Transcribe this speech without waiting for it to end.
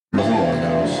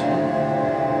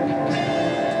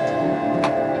logos.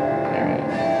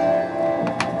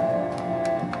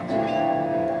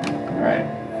 All right.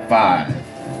 5,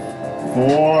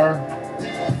 4,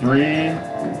 3,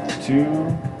 2,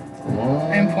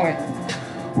 1. And point.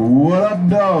 What up,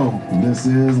 though? This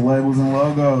is Labels and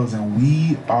Logos, and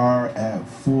we are at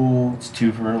full It's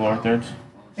 2 for lower thirds.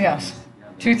 Yes.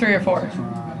 2, 3, or 4.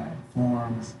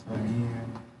 forms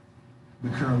again. The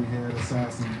curly head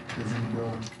assassin is in the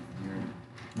building.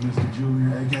 Mr.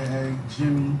 Julian, aka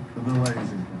Jimmy the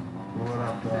Lazy. What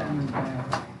up, dog?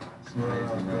 What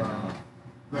up, dog?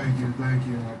 Thank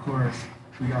you. And of course,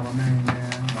 we got my main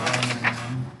man,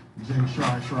 Jay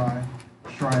Shry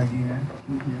again.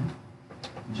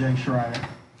 Jay Shry.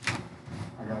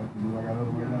 I got another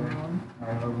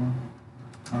one.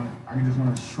 I just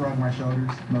want to shrug my shoulders.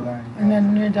 No, that ain't. And then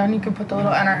when you're done, you can put the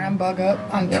little NRM bug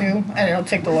up on 2, and it'll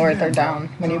take the lower third down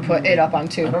when you put it up on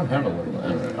 2. I don't have a little.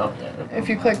 Oh, yeah. If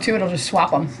you click 2, it'll just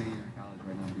swap them.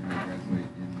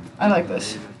 I like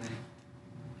this.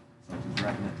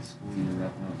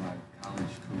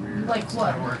 Like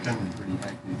what?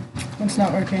 It's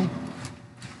not working.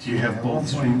 Do you have both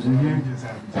streams in here? You just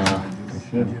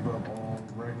have to give up all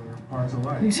regular parts of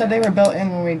life. You said they were built in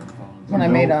when I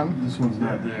made them. This one's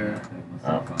not there.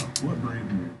 Oh. What breed?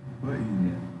 What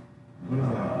eating? What is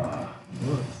that?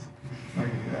 Books. I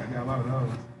got a lot of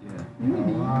those. A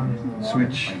lot of those.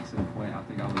 Switch.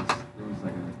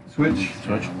 Switch.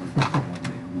 Switch.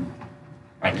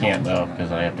 I can't though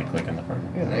because I have to click in the front.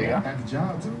 Yeah, there you go. At the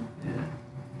job too?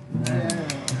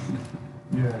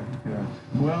 Yeah.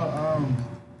 Well,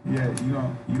 yeah,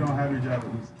 you don't have your job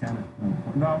at least, kind of.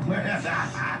 No, I'm playing.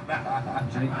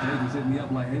 Jake was hitting me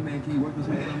up like, hey man, can you work this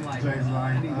weekend? I'm like, Jake's like,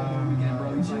 I need to go on the weekend,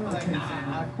 bro. He's like, I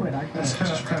quit. like, he texts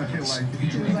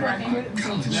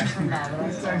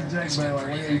Jake, man, like, what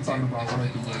are you talking about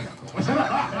working?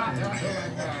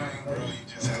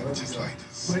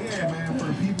 But yeah, man,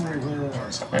 for people, there's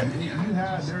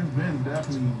been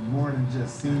definitely more than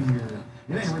just senior.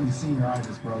 It ain't really senior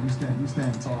artists, bro. You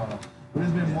stand tall. But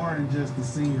it's been more than just the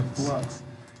senior flux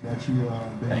that you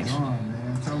been on,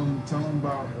 man. Tell them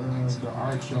about the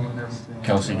art show and everything.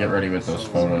 Kelsey, get ready with those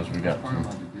photos. We got Part of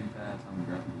some. my degree path, I'm a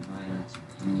graphic designer.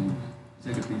 You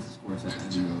take a thesis course at the end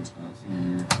of your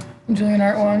senior year. Julian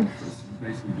Art 1. So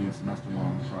basically do a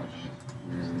semester-long project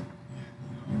where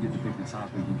you get to pick the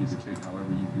topic, you get to pick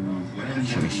however you do whatever you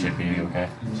Should we ship you? Okay.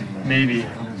 Maybe.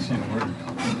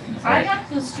 I got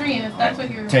the stream if that's what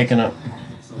you're. Taking it.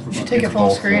 You should take it full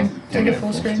screen. Take it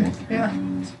full screen. Yeah.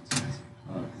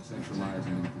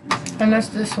 And that's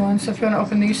this one. So if you want to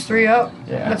open these 3 up,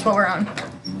 Yeah. that's what we're on.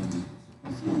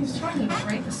 He's trying to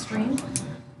break the stream.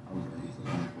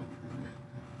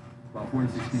 About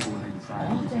 46 people when they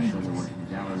decided to show their work in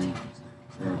the gallery.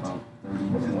 There are about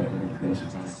 30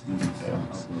 creations on students.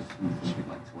 Upload students, they pick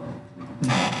like 12.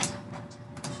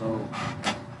 So,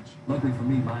 luckily for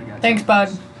me, mine got. Thanks, bud.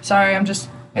 Sorry, I'm just.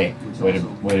 Hey, wait a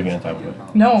minute, time ago.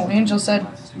 No, Angel said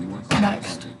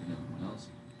next.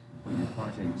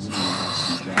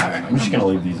 I'm just gonna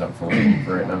leave these up for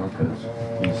right now because So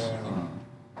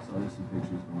there's some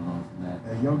pictures going on from that.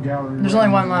 And your gallery. There's only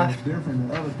one left. It's different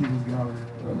than other people's gallery.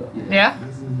 Yeah?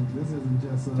 This isn't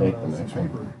just Take the some next one.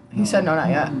 paper. He said no, not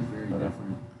yet. Very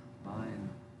different. Mine,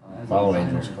 as a follow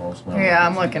designer, Angel's calls now. Yeah,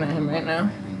 I'm looking at him right now.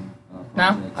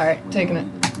 Now? projects All right, where taking they it.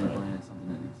 either rebrand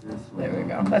something that exists, or There we they,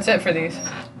 go. That's it for these.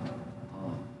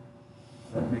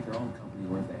 Make their own company,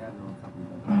 or if they have their own company.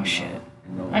 Oh, shit.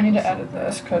 I need to edit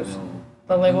this because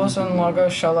the labels and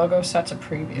logos, show logo sets a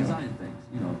preview. Design things,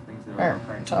 things that Or are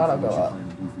practical to auto for go what you up. plan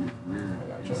to do for your career.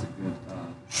 Gotcha. It's a good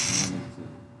moment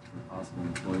for possible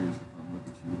employers to come look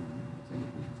at you and take a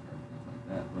business card and things like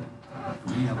that. But for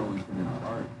me, I've always been into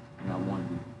art, and I wanted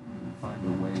to find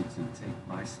a way to take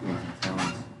my skills and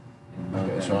talents and make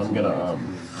Okay, that so I'm into a gonna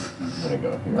way to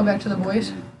go here. Go back to the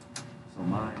boys. So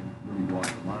mine really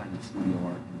walked the line of studio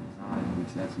art and design,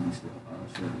 which that's what we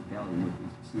share the gallery with,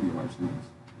 is the studio art students.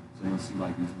 So you'll see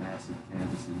like these massive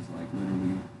canvases, like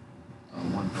literally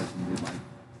one person did like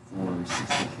 4 or 6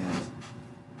 foot canvases.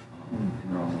 And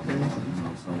they're all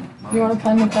so You want to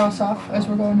pen the cross off as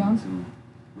we're going down?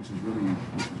 which was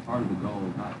part of the goal,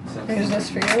 not conceptual. Here's this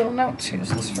for your little notes. Here's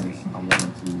this for me.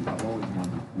 I've always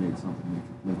wanted to create something that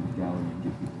could live in the gallery and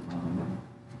get people around,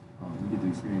 and we get to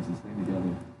experience this thing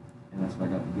together, and that's what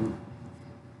I got to do.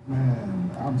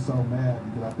 Man, I'm so mad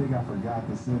because I think I forgot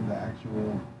to send the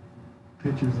actual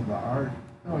pictures of the art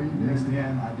Oh, you mixed in.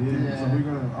 I did. Yeah. So I'm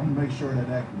gonna make sure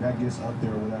that gets up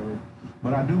there or whatever.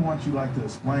 But I do want you like to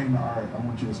explain the art. I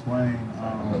want you to explain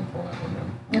I'm gonna pull that one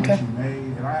down. what Okay. you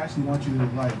made, and I actually want you to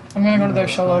like. I'm gonna go you to their know,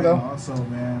 show explain logo. Also,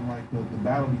 man, like the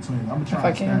battle between. I'm If I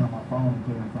trying to stand can. on my phone and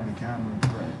put it in front of the camera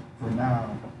Right. for now.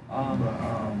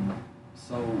 But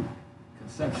So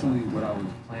conceptually, what I was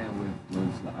playing with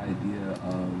was the idea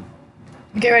of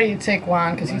Get ready to take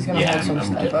Juan because he's gonna Yeah, hold some I'm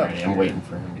stuff getting up. ready. I'm waiting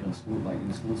for him. in school, like in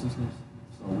the school systems.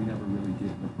 So we never really get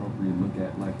an appropriate look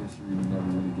at Black history. We never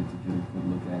really get a good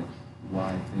look at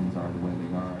why things are the way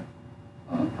they are.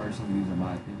 Personally, these are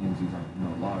my opinions. These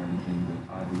aren't law or anything, but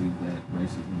I believe that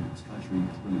racism in this country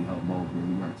really helped mold where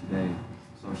we are today,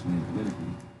 socially and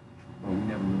politically. But we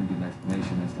never really get an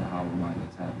explanation as to how or why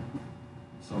that's happened.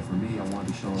 So for me, I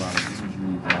wanted to show a lot of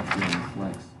imagery that I feel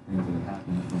reflects things that have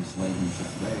happened from slavery to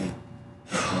today.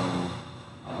 So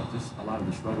just a lot of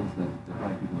the struggles that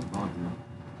Black people have gone through.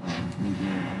 Me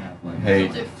being, I have like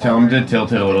Hey, tell him to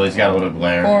tilt it a little. He's got a little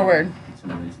glare. Forward. two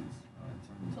races.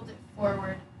 Tilt it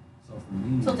forward. So for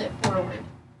me, Tilt it forward.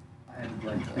 I had to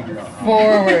like figure out how.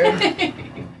 Forward.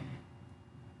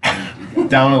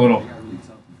 Down a little. It got really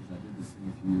tough because I did this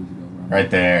thing a few years ago. Where I Right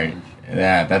there.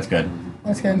 Yeah, that's good.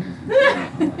 That's good. I kind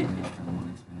of want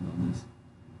to expand on this.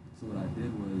 So what I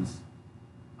did was,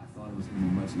 I thought it was going to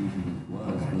be much easier than it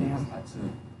was. But I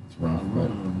took It's rough, but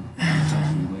aluminum,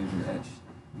 essentially laser etched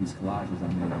these collages I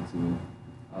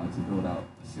made to build out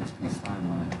a 6-piece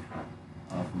timeline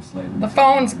from slavery. The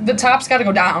phone's the top's got to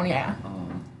go down. Yeah.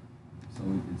 So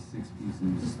it's 6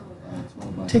 pieces,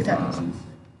 12 by Take 12 that. pieces,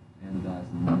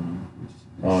 anodized aluminum, which is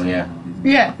Oh, yeah.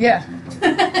 Yeah, yeah.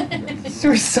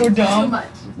 You're so Too dumb. much.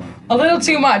 A little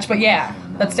too much, but yeah,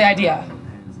 that's the idea.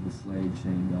 Hands of the slave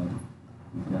chained up.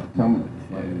 We've got Come-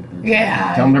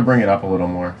 Yeah. tell him to bring it up a little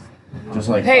more. Just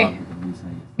like Hey.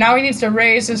 Now he needs to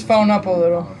raise his phone up a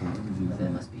little.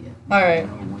 That must be it. All right.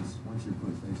 Once you're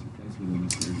put face to face with them,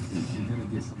 you're gonna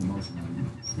get some emotion out of it.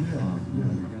 Yeah, You're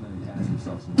gonna ask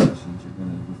yourself some questions. You're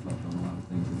gonna reflect on a lot of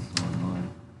things that's going on.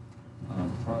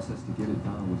 The process to get it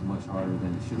done was much harder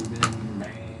than it should have been.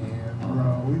 Man,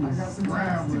 bro, we was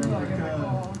scrambling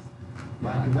because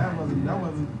like that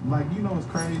wasn't like what's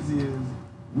crazy is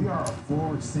we are a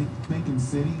forward thinking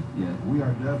city. Yeah. We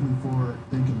are definitely forward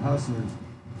thinking hustlers.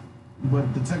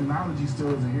 But the technology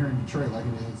still isn't here in Detroit like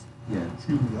it is,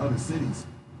 Yeah. other cities.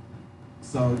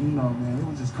 So, man, it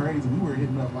was just crazy. We were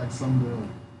hitting up like some of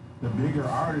the bigger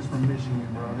artists from Michigan,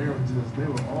 bro. They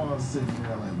were all sitting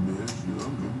there like, man, shit,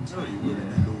 I'm gonna tell you where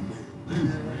to go, man.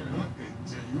 I can't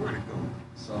tell you where to go.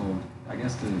 So I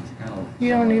guess to kind of You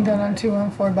don't need that on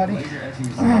 214, buddy. laser etching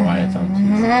is I don't know why it's on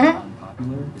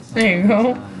unpopular. It's There you go.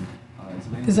 it's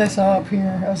mainly Because I saw up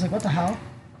here, I was like, what the hell?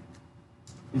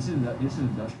 It's an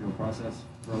industrial process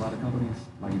for a lot of companies.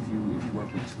 Like if you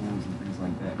work with tools and things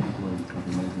like that, people are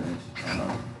looking laser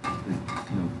etch.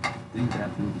 Things that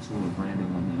have to do with the tool or branding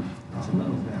on them. It's a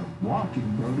metal. That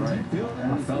walking, bro. Did you feel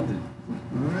that? I felt it.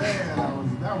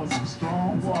 Man, that was some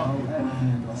strong walking.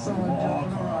 Someone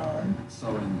jumping around. So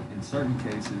in certain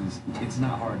cases, it's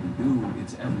not hard to do.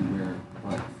 It's everywhere.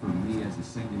 But for me as a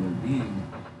singular being,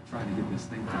 trying to get this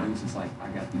thing produced, it's like I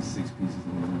got these 6 pieces of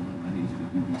aluminum. I need you to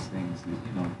do these things.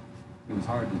 That, it was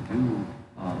hard to do.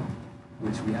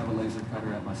 Which we have a laser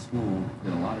cutter at my school that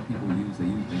a lot of people use. They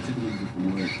typically use it for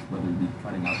wood, whether it be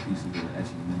cutting out pieces or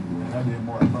etching them into wood. That did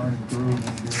more burning through than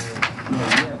it did.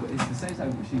 Yeah, but it's the same type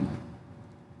of machine.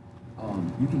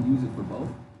 You can use it for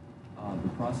both. The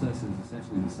process is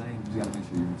essentially the same. You just got to make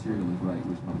sure your material is right,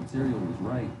 which my material was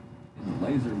right, and the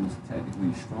laser was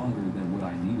technically stronger than what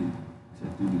I needed to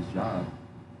do this job.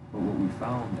 But what we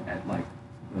found at like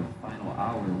the final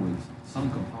hour was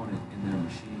some component in their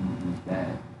machine was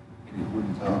bad, and it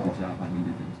wouldn't do the job I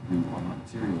needed them to do on my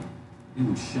material. It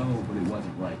would show, but it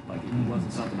wasn't right. Like it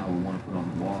wasn't something I would want to put on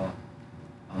the wall.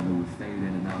 It would fade in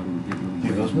and out. It would get really.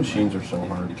 Dude, those machines are so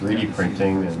hard. 3D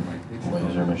printing and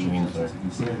laser machines are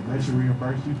So they should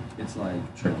reimburse you. It's like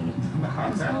tricky.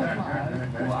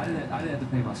 well, I didn't have to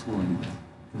pay my school anything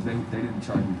because they didn't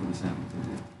charge me for the samples they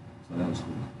did, so that was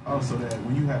cool. Oh, so that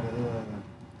when you had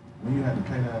to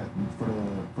pay that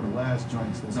for the last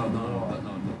joints. That's No,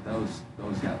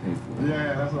 those got paid for.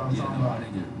 Yeah, that's what I'm Yeah, talking no, I about.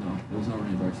 didn't get there was no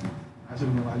reimbursement. I should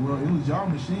have been like, well, it was your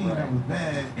machine that was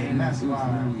bad, and that's it was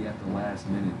why. literally at the last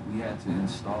minute. We had to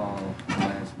install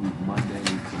last week Monday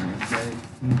to Wednesday.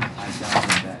 I got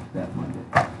them back that Monday.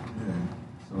 Yeah.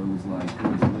 So it was like there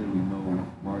was literally no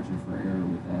margin for error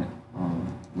with that.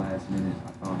 Last minute,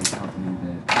 I found a company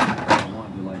that I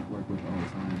wanted to like work with the whole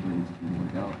time, but it just didn't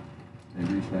work out. They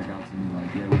reached back out to me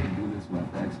like, yeah, we can do this. We'll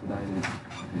have to expedite it.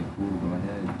 Okay, cool, go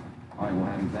ahead. All right, we'll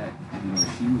have you back. And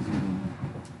she was even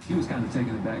she was kind of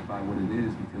taken aback by what it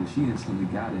is because she instantly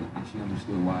got it and she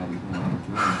understood why it was going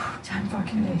on. 10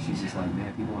 fucking And days. she's just like,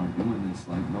 man, people aren't doing this.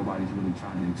 Like, nobody's really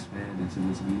trying to expand into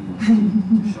this medium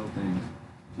to show things.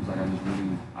 She's like,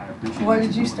 I appreciate Why what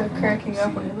did you're you doing. start Like, I want to cracking go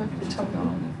up see when it. you looked And at she took Tony?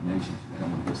 down the information. She's like, I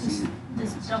want to go see it.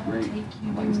 This It's double great. take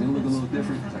you Like, it's gonna look a little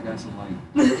different because I got some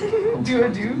like. Do I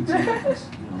do that?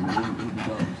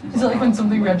 Is it like when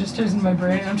something registers in my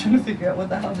brain and I'm trying to figure out what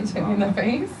the hell just hit me in the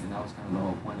face? And that was kind of the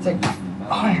whole point. It's like,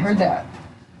 oh, I heard that.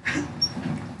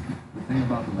 The thing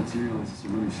about the material is it's a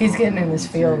really He's strong getting in his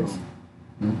material. feels.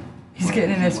 He's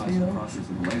getting in his But if you watch the feels. process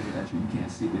of the laser, actually, you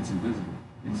can't see it. It's invisible.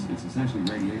 It's essentially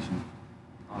radiation.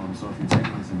 So if you're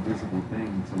taking this invisible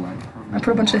thing to like I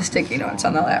put a bunch of sticky notes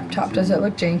on the laptop. Does it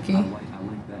look janky? I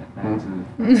link that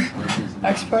back to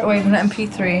Export wave an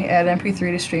MP3. Add MP3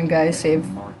 to stream guys. Save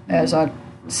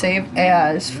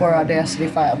as for Audacity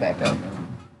file backup.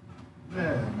 Yeah,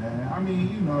 man. I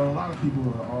mean, you know, a lot of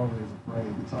people are always afraid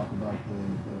to talk about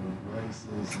the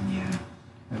racism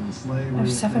and the slavery.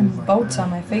 There's and 7 things like votes that. on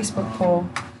my Facebook poll.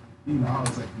 You know, I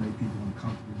always like to make people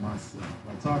uncomfortable myself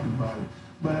by talking about it.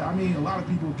 But I mean, a lot of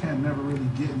people can never really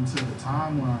get into the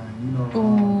timeline. You know,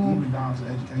 Ooh. even down to the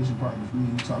education part, which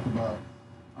we talk about.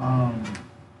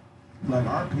 Like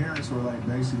our parents were like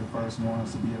basically the first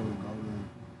ones to be able to go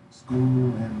to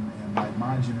school, and like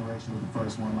my generation was the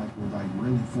first one like with like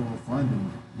really full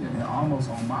funding. Yeah. And almost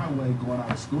on my way going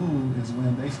out of school is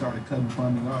when they started cutting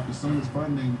funding off. As soon as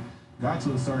funding got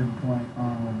to a certain point,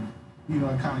 you know,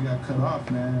 it kind of got cut off,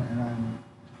 man. And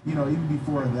you know, even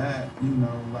before that, you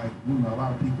know, like, you know, a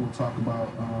lot of people talk about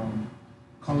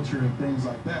culture and things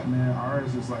like that, man.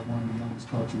 Ours is like one of the youngest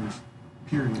cultures,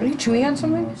 period. Are you chewing on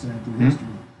something? You know what I'm saying? Through history.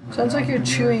 Sounds like you're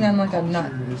chewing on like a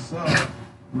nut. Culture itself,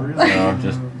 really, No,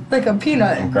 just- Like a I'm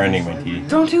peanut. grinding my teeth.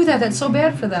 Don't do that. That's so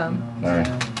bad for them. Sorry.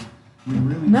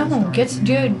 No,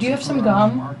 do you have some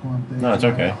gum? No, it's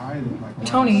okay.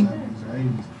 Tony,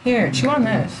 here, chew on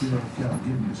this.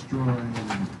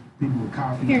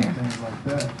 Here.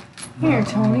 Here,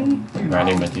 Tony.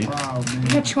 Grinding my teeth.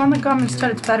 Yeah, chew on the gum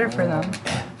instead. It's better for them.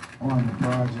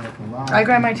 I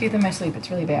grind my teeth in my sleep. It's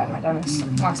really bad. My dentist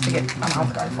wants to get a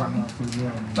mouth guard for me.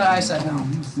 But I said no.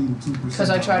 Because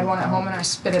I tried one at home and I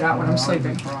spit it out when I'm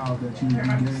sleeping.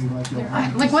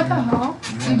 Like, what the hell?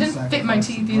 It didn't fit my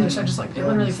teeth either, so I just like, it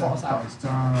literally falls out.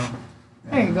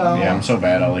 There you go. Yeah, I'm so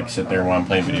bad. I'll like sit there while I'm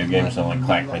playing video games and like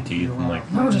clack my teeth and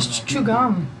like. No, just chew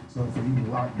gum. So for you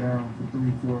to lock down for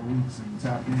 3-4 weeks and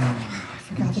tap in,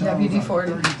 Forgot the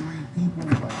WD-40. 33 people,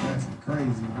 like that's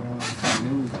crazy, bro. It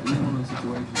was one of those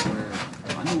situations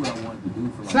where I knew what I wanted to do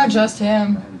for. It's not just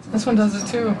him. This one does it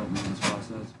too. This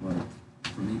process, but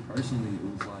for me personally, it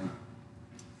was like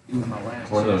it was my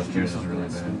last. One of those chance to do juices something really at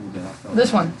bad. school that I felt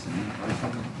This like one. to me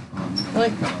personally,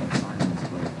 Like- science,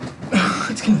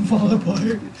 but It's gonna fall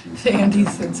apart. Andy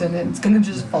sits in it. It's gonna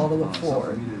just fall to the so floor.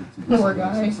 for me to do Poor something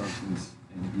guy. with some substance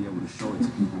and be able to show it to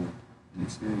people and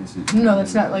experience it. No,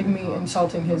 that's not like me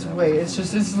insulting his weight. It's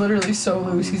just, it's literally so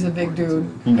loose. He's a big dude.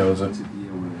 He knows it. To be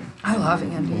able to I love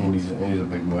Andy. He's a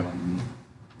big boy. like me,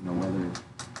 you know, whether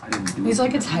I didn't do He's it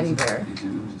like a because teddy it bear.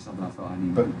 was just something I felt I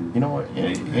needed But to do. you know what?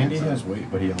 Andy has weight,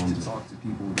 but he owns To it. talk to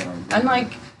people that are And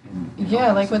like, and,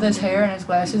 yeah, like with his hair and his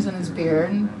glasses and his beard.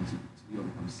 to be able to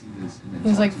come see this and then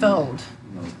He's talk like to filled.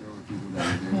 You know, there were people that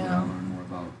were there that Yeah. I learned more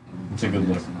about. and It's a good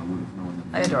this, look. and I would have known them.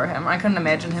 I adore him. I couldn't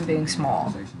imagine him being small.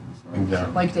 Conversation was, right?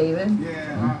 Exactly. Like David.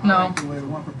 Yeah, I No. like the way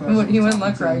one professor He wouldn't was look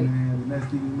talking to right. me, man. The next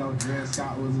thing you know, Dred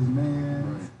Scott was his man.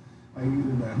 Right. Like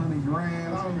either the 100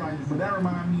 grand. I was like, but that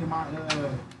reminded me of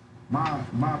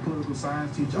my political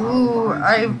science teacher. Ooh, Oliver Feinstein,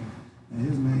 I- and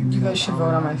his name You was guys should Albert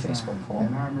vote on my Einstein. Facebook poll.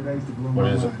 And I remember they used to blow What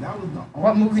my is it? mind. That was the What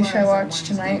only movie should I class at watch Wayne State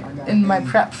tonight I got in my A's.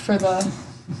 prep for the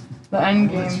end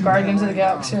game? Guardians of the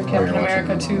Galaxy or Captain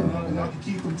America 2? I can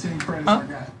keep them 10 credits Huh?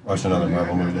 I got. Watch another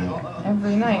Marvel movie tonight.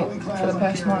 Every night for the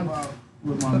past month.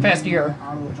 The past year.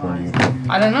 Which one are you?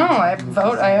 I don't know.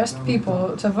 I asked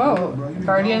people to vote.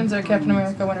 Guardians or Captain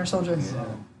America Winter Soldier.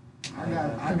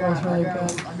 I They're both really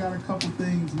good. got a couple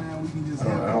things, man. We can just. I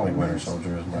don't like hit Winter this,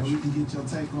 Soldier as and much. We can get your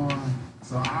take on.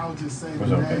 So I'll just say It the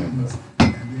was okay, names,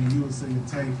 and then you will say your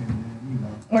take, and then you know.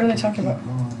 What are they we talking keep about?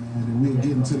 Going, man. And we'll get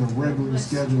into the regular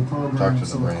scheduled program. Talk to the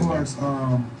So of brain, course,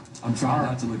 I'm trying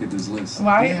not to look at this list.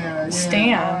 Why?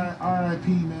 Stan.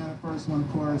 R.I.P. Man. First one,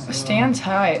 of course. Stan's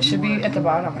high. It should be at the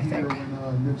bottom, I Here think.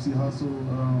 when Nipsey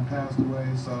Hussle passed away.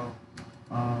 So,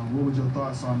 what was your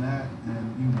thoughts on that?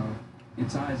 And you know. It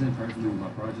ties in perfectly with my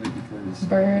project because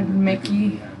Bird,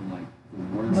 Mickey, having, like,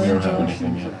 the worst We don't have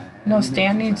anything yet. No,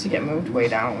 Stan needs to get moved way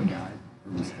down.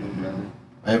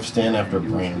 I have Stan after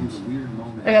Brands.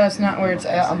 Yeah, that's not where it's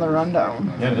at on the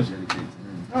rundown. Yeah, it is.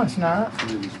 No, it's not.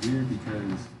 But it was weird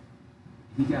because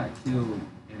he got killed,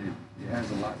 and it has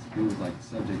a lot to do with like the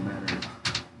subject matter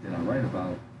that I write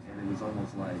about. And it was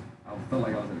almost like I felt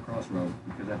like I was at a crossroad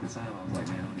because at the time I was like,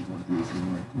 man, I don't even want to do this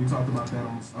anymore. We talked about that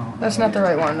on. That's not the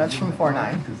right one. That's from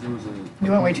 4-9. Because there was a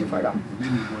You went way too far down.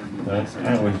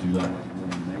 I always do that.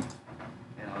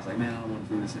 And I was like, man, I don't want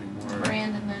to do this anymore.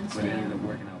 Brandon then But it ended Stan. up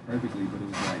working out perfectly. But it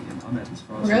was like, I'm at this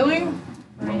crossroad. Really?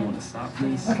 Do I want to stop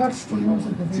this? I thought Steve was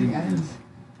at the very end.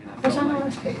 And I What's felt on like,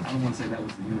 this page? I don't want to say that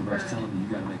was the universe telling me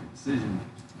you got to make a decision,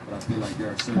 but I feel like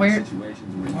there are certain Where-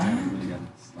 situations where you really got to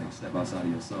like step outside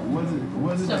of yourself. Was it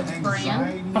So the it's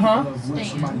anxiety Uh-huh. of what Stan.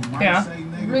 somebody might Yeah. say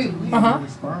Rude. negatively Uh-huh. in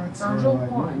response, or Virgil like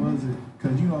what Horn. was it?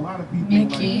 Because you know a lot of people,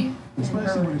 Mickey. like,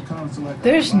 especially when it comes to like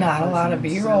There's a black not a lot of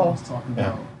person B-roll. themselves talking Yeah.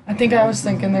 about, I think I was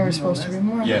thinking there was supposed to be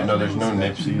more. Yeah, no, there's no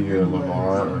Nipsey or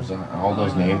LeVar or something. All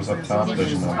those names up top,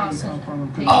 there's no.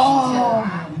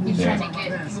 Oh. He's Yeah. trying to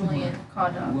get Julian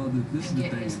caught up. Well, this is and the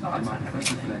get thing. his And thoughts my on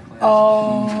professor for everything. that class,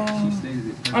 Oh. she stated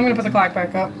it I'm gonna put the clock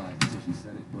back up. Like, until she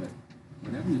said it, but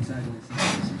whenever you're tackling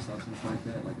some substance like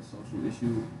that, like a social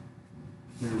issue,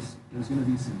 there's gonna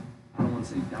be some, I don't want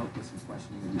to say doubt, but some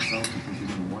questioning of yourself because you're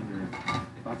gonna wonder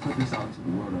if I put this out into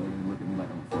the world, are they gonna look at me like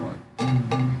I'm a fraud?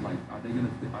 Like, are they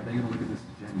gonna look at this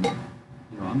as genuine?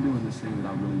 You know, I'm doing this thing that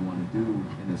I really want to do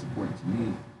and it's important to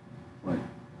me, but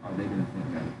are they gonna think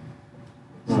that?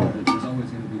 So there's always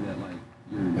gonna be that like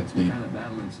That's you're deep. kind of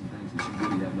battling some things that you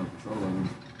really have no control over.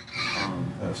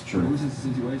 That's It true. was just a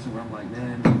situation where I'm like,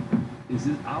 man, is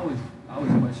this? I always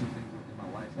question things in my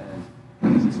life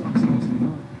as, is this what I'm supposed to be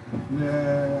doing?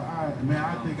 Yeah,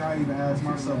 I think I even asked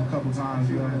myself a couple times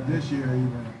this year,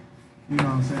 even, you know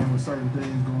what I'm saying, with certain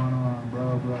things going on,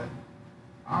 bro. But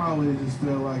I always just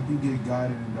feel like you get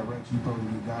guided in the direction you're supposed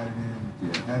to be guided in.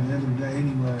 Yeah. At the end of the day,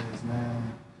 anyways,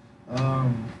 man.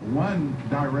 One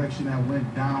direction that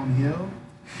went downhill,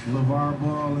 LeVar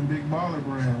Ball and Big Baller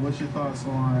Brand. What's your thoughts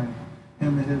on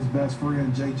him and his best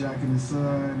friend Jay Jack and his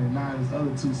son, and now his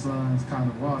other two sons kind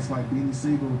of lost like Beanie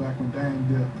Siegel back when Dame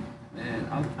dipped? Man,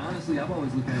 honestly, I've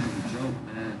always looked at it as a joke,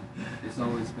 man. It's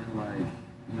always been like,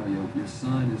 you know, your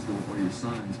son is or your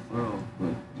sons, plural.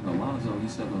 But you know, Lonzo, you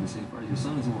stepped on the scene first. Your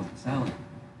son is the one with the talent.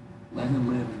 Let him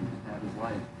live and have his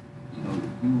life. You know,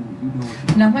 you know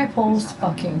what you Now my poll's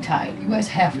fucking tied. You guys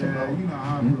have to Yeah, vote. you know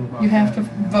how I feel about You have that,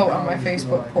 to man. vote I on my always feel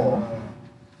Facebook like, poll.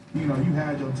 You know, you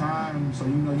had your time, so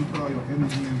you know you put all your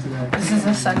energy into that. This is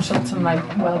essential to my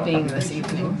well-being If they this choose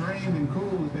evening. a dream and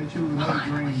cool. If they choose another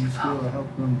dream, you still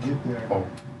help them get there. Oh,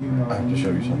 You know, I have to show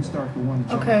you when something. start to want to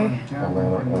jump Okay. on the camera I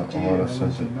wanna- and I kid, wanna that lets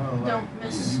sense you it. know, like, Don't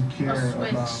miss you a care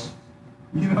switch. about.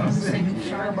 You know what I'm saying? You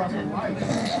care about the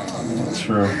life.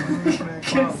 True.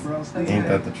 Ain't Ain't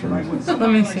that the truth? Let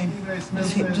me see.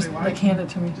 Just like hand it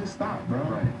to me. Just stop, bro.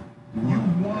 right. You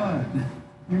won.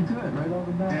 You're good, right off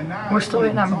the bat. And now We're still they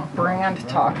waiting on talk about brand it,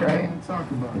 talk, They right? don't talk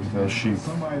about There's it. no sheep.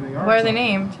 Somebody they Why are they talking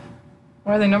named?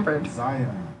 Why are they numbered? about.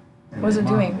 Zion. And What is it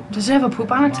Mama. doing? Does it have a poop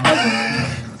on its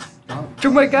head?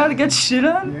 Oh my god, it gets shit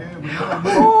on? Yeah,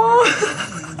 but Oh.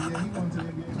 yeah, he went to the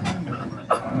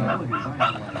NBA. I look at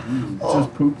Zion like you.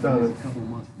 Just pooped on A it. couple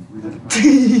months from Breeze's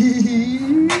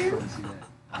practice.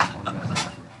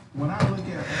 When I look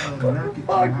at Nurkic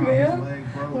Fuck, and how man. his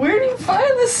leg broke, Where do you find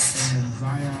this? and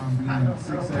Zion being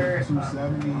 6'8",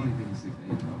 270,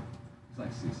 It's like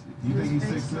 6'6". you think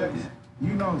he's 6'6"?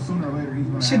 You know, sooner or later he's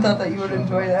gonna. She have thought that you would something-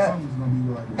 enjoy that. Something's gonna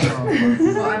be like a Charles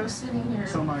Well, Barkley. I was sitting here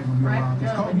Somebody's gonna be around wrapping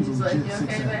because up, and Kobe's he's a like, legit "You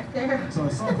okay 6'7". back there?" So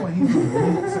at some point he's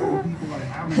gonna beat certain people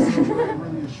like Alvin Silver,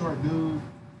 really a short dude.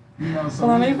 You know, so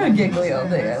Well, I'm he- even giggly all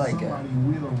he's day, saying I like it.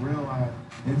 somebody will realize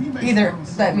if he makes Either Adam that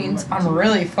Silver means like I'm a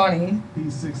really funny,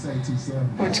 He's 6'8",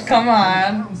 270. which come on,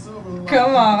 Adam Silver look like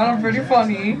come on, Michael I'm pretty Jackson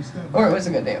funny, every step or it of was a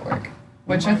the good day at work, way.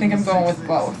 which I think I'm going with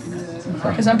both,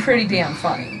 because I'm pretty damn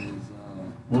funny.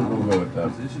 We'll go with that.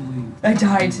 Positionally, I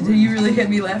died today, you really hit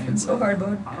me laughing so hard,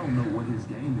 bud. I don't know what his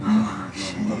game is. at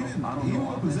the next level. I don't Even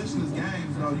know. with positionless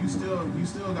games, though, you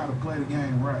still got to play the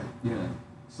game right. Yeah.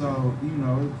 So you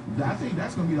know, I think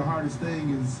that's gonna be the hardest thing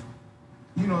is,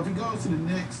 you know, if he goes to the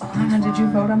Knicks, he's Alana, did you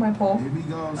fine. vote on my poll? If he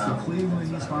goes to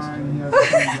Cleveland, he's fine. He has a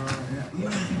point guard.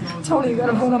 Even if he goes Tony, you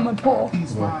gotta vote on my poll.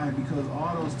 He's fine because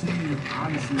all those teams,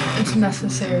 honestly, are It's positionless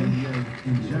necessary. in the NBA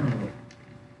in general.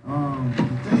 The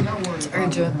thing I worry about with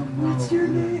urgent. him, though, What's your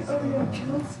name? is, Oh, yeah,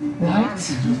 Chelsea. well, What?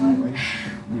 honestly, just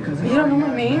wait. 'Cause he You don't know already my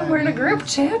has name? that We're in a big- group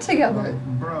chat together.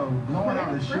 Bro, blowing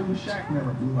out a shoe, Shaq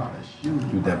never blew out a shoe.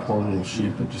 Dude, that poor little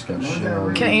sheep that just got shit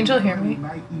on. Can Angel hear me?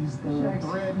 Nike's,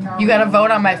 thread count. You gotta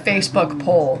vote on my Facebook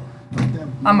poll.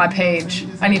 On my page.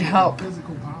 I need help.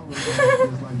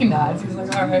 He nods. He's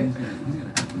like, alright. He's gonna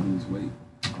have to lose weight.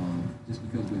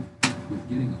 Just because with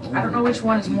getting older. I don't know which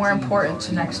one is more important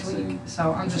to next week.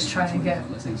 So I'm just trying to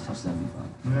Let's say he's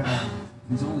 275. Yeah.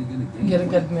 He's only gonna gain get a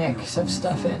good mix of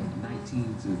stuff in.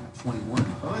 19 to 21.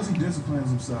 Unless he disciplines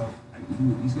himself.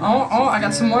 He's gonna Oh, I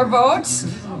got some more votes.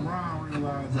 LeBron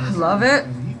realized that Love it.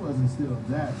 he wasn't still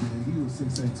that big. He was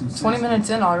 6'8", 260. 20 minutes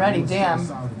in already, damn.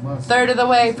 Solid muscle. Third of the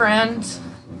way, friends.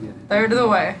 Third of the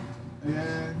way.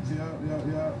 Yeah.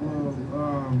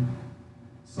 Well,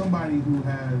 somebody who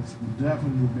has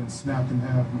definitely been snapped in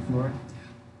half before.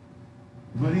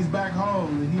 But he's back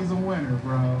home and he's a winner,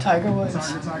 bro. Tiger Woods.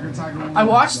 Tiger Woods. I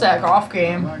watched that golf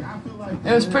game. Like, I feel like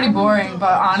It was pretty boring,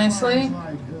 but honestly,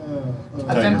 I've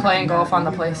Tiger. been playing golf on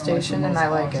the PlayStation and I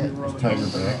like it. Tiger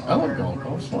back. I like golf.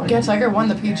 Golf's fun. Yeah, Tiger won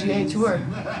the PGA Tour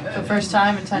for the first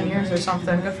time in 10 years or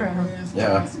something. Good for him.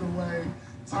 Yeah.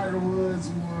 Tiger Woods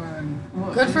won.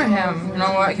 Good for him. You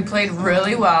know what? He played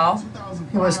really well.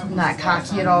 He was not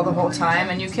cocky at all the whole time,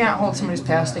 and you can't hold somebody's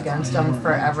past against him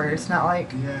forever. It's not like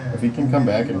Yeah. If he can come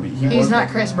back and be, he's not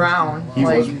Chris Brown. He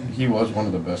Like, was one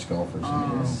of the best golfers in the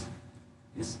world.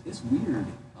 It's weird.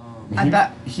 I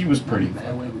bet. He was pretty fun.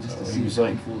 That way, we just to He see was it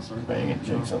like full circle. banging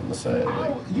chicks on the side.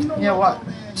 Like, Yeah, what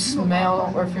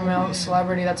male or female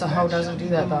celebrity that's a hoe doesn't do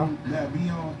that though? That be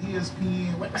on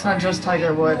ESPN. It's not just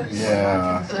Tiger Woods.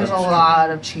 yeah. There's a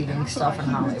lot of cheating stuff in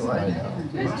I Hollywood. know.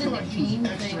 You guys did the game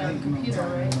thing on the computer,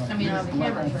 right? I mean, on the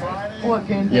cameras, right? What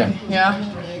game? Yeah. Yeah.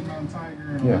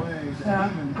 Yeah.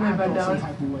 Yeah, we've been down.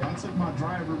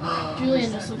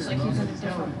 Julian just looks like he's in a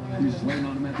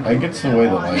different world. I guess the way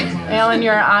the lighting is. Alan,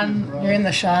 you're in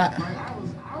the shot.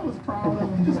 I was proud of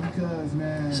him just because,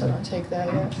 man. So don't take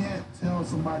that You yet. can't tell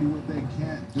somebody what they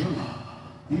can't do.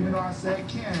 Even though I said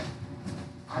can't,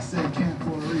 I said can't for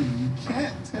a reason. You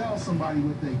can't tell somebody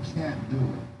what they can't do.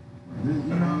 You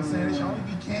know what I'm saying? It should only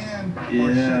be can or shut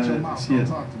your Yeah, mouth. see Don't it.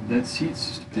 talk to me. That seat's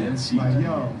just a bad seat. Like,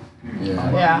 yo, Yeah.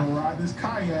 I'm Yeah. gonna go ride this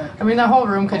kayak. I mean, that whole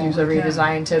room could use a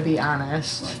redesign, to be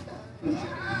honest.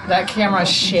 That camera's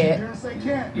shit. You're gonna say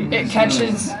can't. It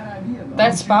catches.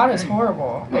 That spot is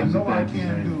horrible. I know I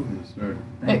can't do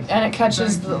it. And it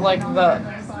catches the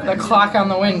clock on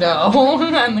the window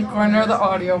and the corner of the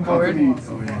audio board. Oh yeah.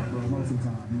 Most of the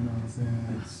time, you know what I'm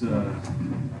saying? It's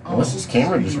Unless his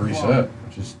camera just reset,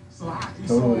 which is So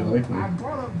Totally likely. I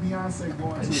brought up Beyonce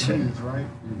going to the Shit. beach, right?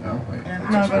 no, like, And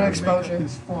No, I but tried to make exposure. up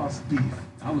this false beef.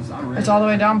 I read It's all the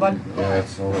way down, bud. yeah,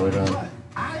 it's all the way down. But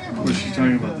I am a Was she man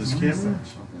talking who about does this camera? research.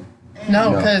 And- No,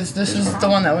 No. because this is the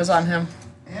one that was on him.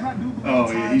 And I do believe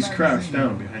oh yeah, he's Time crouched Magazine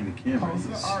down behind the camera.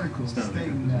 posted an article It's not a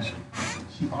stating good that position.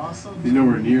 she also He's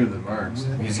nowhere near the marks.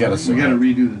 He's got a We gotta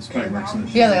redo the spike marks in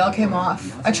the Yeah, they all came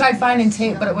off. I tried finding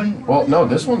tape, but it wouldn't. Well, no,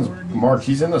 this one's marked.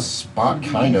 He's in the spot,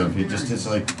 kind of. He just is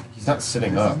like, he's not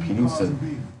sitting up. He needs to.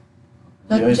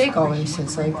 Like, Jake always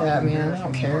sits like that, man. I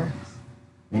don't care.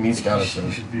 He needs got to.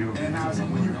 You should be over And now there.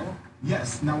 when you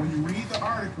now when you read the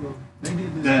article, they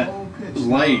did this That whole pitch.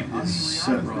 light I mean, is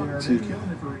set Rihanna's wrong, there, too. they're killing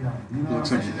it for Rihanna. You know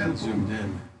Looks what like I'm you saying? got zoomed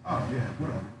in. Oh yeah,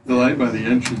 whatever. The light by the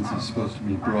entrance is supposed to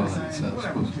be broad. It's not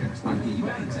Whatever, supposed to be who cares? You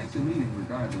gotta take the meeting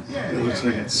regardless. Yeah, It looks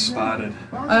like it's spotted.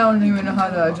 I don't even know how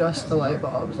to adjust the light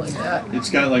bulbs like that. It's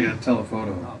got like a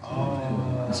telephoto.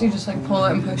 So you just like pull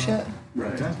it and push it.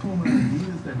 Right. That's Puma and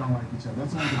Adidas that don't like each other.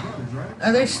 That's one of the brothers, right?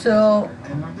 Are they still?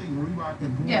 And I think Reebok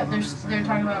and Puma. Yeah, are the same. they're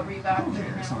talking about Reebok Who now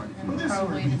cares? and But this is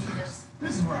probably where you- Adidas.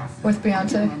 This is where I feel. With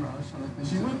Beyonce?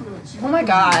 She went through. Oh my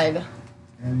god.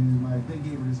 And like they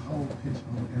gave her this whole pitch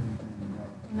on everything,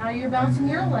 bro. Now you're bouncing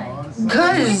your leg. Between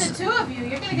Cause the two of you,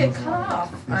 you're gonna get cut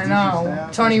off. I know.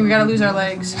 Tony, we gotta lose our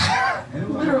legs. And it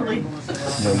was Literally.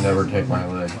 You'll never take my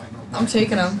leg. I'm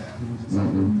taking them.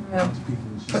 Mm-mm. Yeah.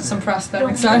 Put some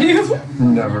prosthetics on you.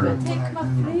 Never. Take my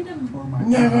freedom.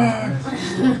 Never.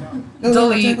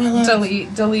 Delete.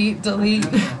 Delete.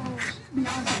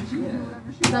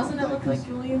 Doesn't it look like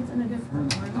Julian's in a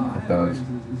different room? It does.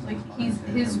 Like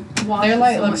his watch. Their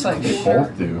light is so looks like They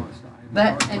both do.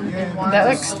 that. and Juan's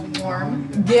That is looks- so warm.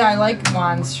 Yeah, I like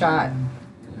Juan's shot.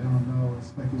 I don't know, it's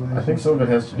speculation. I think some of it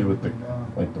has to do with the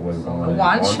like the way Juan.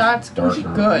 Juan's shot's darker.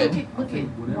 good. Look at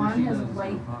Juan has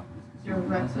light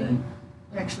directly.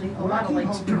 Actually, a lot of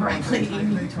lights directly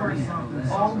aiming toward him.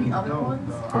 All the other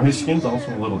ones. Well, his skin's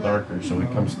also a little darker, so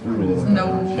it comes through a little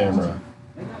better on No. camera.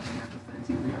 It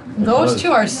Those does.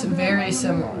 two are very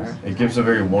similar. It gives a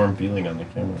very warm feeling on the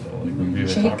camera, though. Like when we were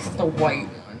Jake's talking the about white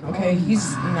one. Okay,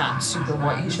 he's not super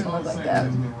white. He shouldn't look like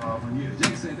that.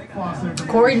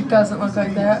 Corey doesn't look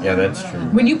like that. Yeah, that's true.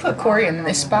 When you put Corey in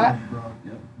this spot,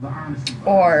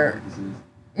 or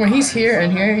when he's here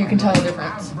and here, you can tell the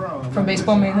difference. From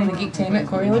Baseball Mainly to Geektainment,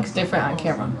 Corey looks different on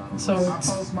camera. So I it's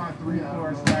post my 3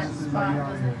 hours That spot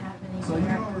doesn't have any So you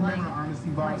don't remember Honesty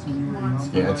Box when you were young?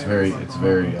 Yeah, it's very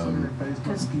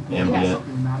Because ambient.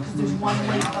 there's one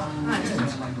lake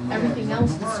behind. Everything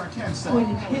else is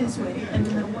pointed his way, and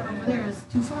then the one over there is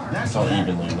too far. It's all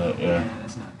evenly lit, yeah.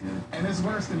 That's not good. And it's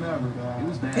worse than ever, It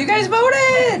was dog. bad. You guys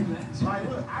voted! Like,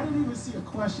 look, I didn't even see a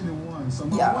question in one. So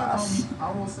my Yes. one homie,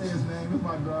 I won't say his name, it's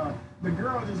my dog. The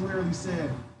girl just literally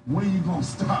said, when you gonna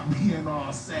stop being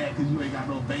all sad because you ain't got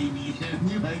no baby and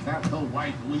you ain't got no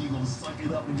wife? When you gonna suck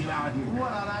it up and get out here?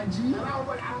 What on IG? And I was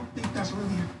like, I don't think that's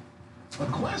really a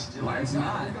question. Like, It's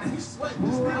not. You sweating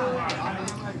this thing.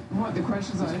 Like, What, the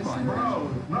questions on Instagram? bro,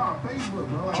 no, Facebook,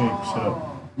 bro. Like, Jake, shut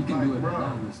up. You can do it bro.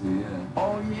 anonymously, yeah.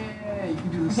 Oh yeah, you can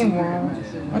do the I secret won't.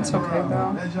 message. That's okay,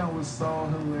 though. That jump was so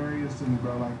hilarious to me,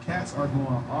 bro. Like, cats are going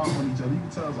off on each other. You can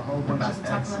tell it's a whole bunch About of to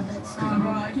talk exes. about that Like, song.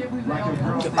 Bro, I can't believe like they a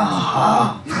girl.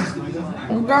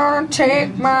 I'm gonna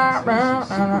take my Girl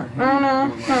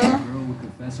would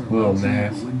confess her Little love to you,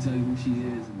 Nas. but wouldn't tell you who she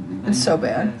is. And It's so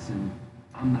bad. and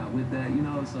I'm not with that, you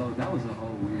know. So that was a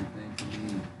whole weird thing for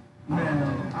me.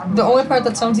 Man, The only part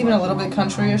that sounds even a little bit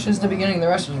country-ish is the beginning. The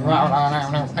rest is no, no, no,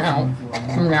 no, no, no, no,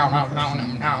 no, no, no, no,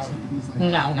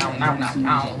 no, no,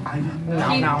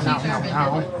 no,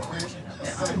 no, no.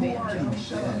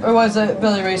 Or was it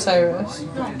Billy Ray Cyrus?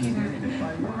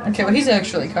 Okay, well he's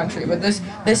actually country, but this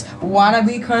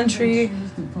wannabe country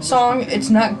song, it's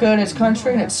not good as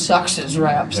country and it sucks as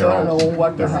rap. So I don't know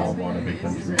what the They're all hell. wanna be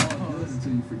country.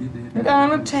 Until you forget to hit You're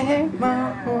gonna take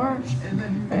my horse And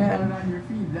then you put and it on your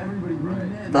feet and everybody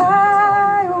running in.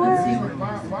 fly away.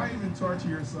 why even torture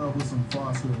yourself with some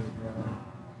falsehood,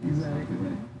 bro? Exactly.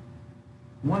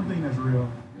 One thing that's real,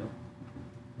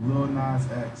 Lil Nas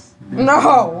X.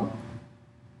 No.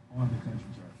 On the country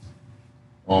charts.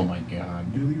 Oh my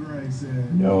god. Billy Ray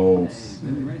said. No.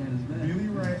 Billy Ray had his back. Billy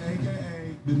Ray,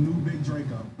 aka the new Big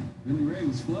Draco. Billy Ray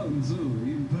was floating too.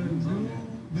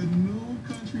 The new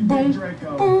country Boom, Big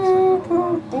Draco. boom,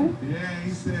 boom, boom. Yeah,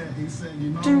 he said, you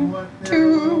know Do, what? There,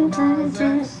 do, Lil Nas do,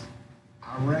 do. X,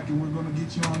 I reckon we're gonna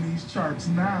get you on these charts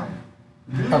now.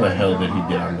 How the hell did he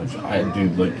get on the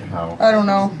dude, like, how? I don't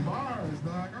know. Bars,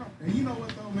 dog. And you know what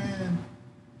though, man?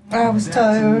 I was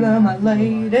tired of my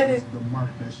lady. The mark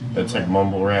that should be That's like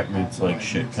mumble rap meets, like,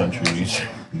 shit country music.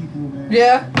 people, man.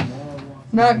 Yeah.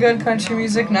 Not good country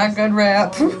music, not good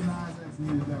rap.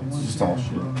 It's just all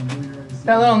shit.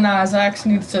 That little Nas X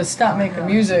needs to stop making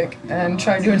music and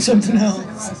try doing something else.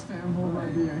 Last fan, hold my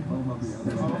beer.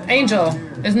 Angel,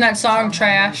 isn't that song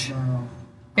trash?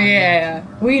 Yeah,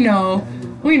 we know.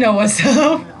 We know what's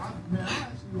up. Man, I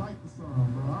actually like the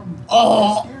song, bro. I'm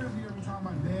Oh. scared of you every time I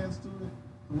dance to it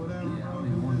or whatever, Yeah, I bro.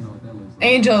 mean, I want to know what that looks like.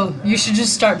 Angel, you should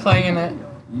just start playing it.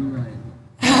 You right.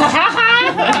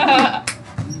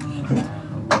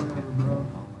 Whatever, bro.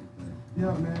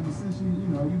 Yeah, man, but since you've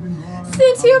been gone.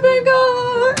 Since you've been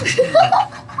gone. Because,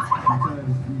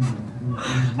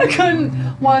 I couldn't.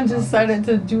 Juan just said it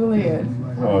to Julian.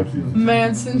 Oh, Jesus.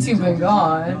 Man, since you've been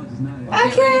gone. It's not it. I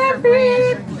can't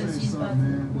breathe. Because he's about to,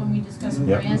 when we discuss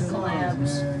Yep. brand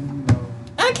collabs. Man,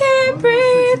 I can't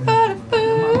breathe for the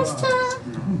first time.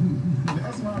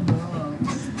 that's my dog.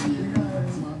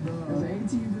 That's my Because dog. AT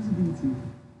is BT.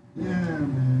 Yeah,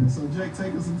 man. So, Jake,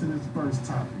 take us into this first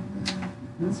topic, man.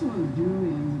 This was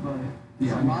Julian's, but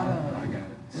there's Yeah, a I mean, lot I of got it.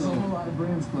 there's a whole lot of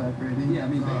brands collaborating. Yeah, I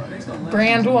mean, based on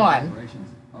Brand one.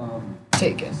 Um,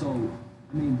 Take it. So, I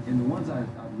mean, in the ones I've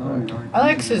known aren't. I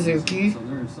like Suzuki. So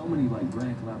there are so many like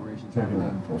brand collaborations Taking that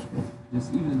happening. full school.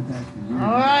 Just even in the past few years.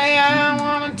 I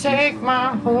wanna take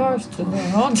my horse to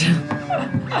the altar.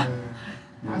 Yeah.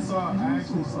 I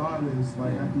actually saw this,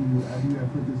 like, after you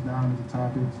had put this down as a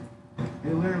topic.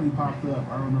 It literally popped up.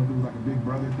 I don't know if it was like a Big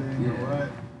Brother thing or Yeah. what.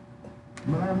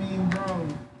 But I mean, bro,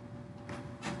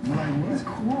 like, It's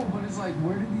what? cool, but it's like,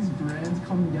 where do these brands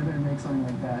come together and make something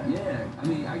like that? Yeah, I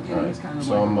mean, I get it. It's kind of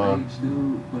So like I'm, a rage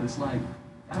dude, but it's like,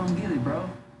 I don't get it, bro.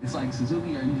 It's like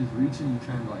Suzuki, are you just reaching, you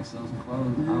trying to like sell some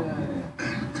clothes? I don't get it.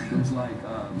 There's like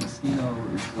Mosquito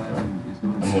is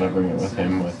doing. I'm gonna bring it with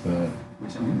him with the.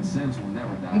 Which I mean, the Sims will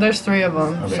never die. There's 3 of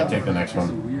them. Okay, So. take the next It's a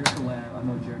one. weird collab. I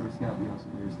know Jared Scott be on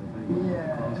some weird stuff anyway. Yeah.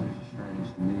 The clothes are just strange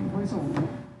to me. Wait, so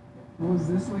was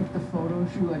this like the photo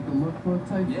shoot, like the lookbook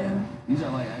type Yeah, thing? these are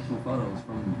like actual photos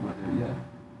from what they're, yeah.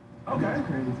 That's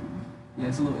crazy. Yeah,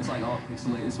 it's like all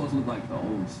pixelated. It's supposed to look like the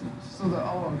old Sims. So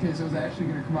okay, so it's actually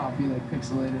gonna come out and be like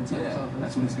pixelated type Yeah, stuff.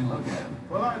 that's what it's gonna look at.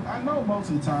 Well, I know most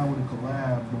of the time with a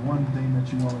collab, the one thing that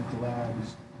you want to collab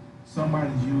is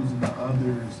somebody's using the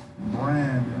other's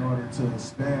brand in order to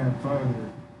expand further.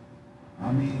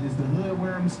 I mean, is the hood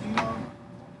wearing Mosquito?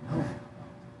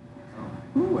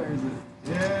 Who wears it?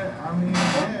 Yeah, I mean,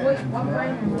 yeah. What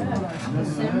brand is that?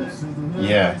 Does the hood Sims? wear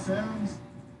Yeah. Sims?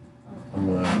 I'm I'm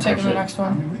gonna I'm taking the actually- next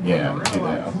one. Yeah, do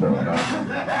that. I'll throw it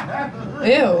out.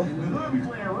 Ew. Be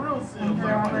playing real simple.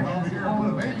 Like, over here, put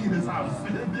a baby in this house.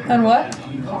 And what? I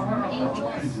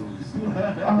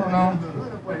don't know.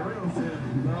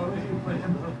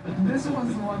 This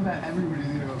one's the one that everybody's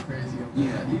gonna go crazy over.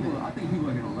 Yeah, I think people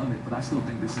are gonna love it, but I still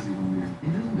think this is even weird.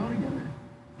 It doesn't go together.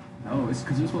 No, it's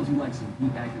because there's supposed to be like some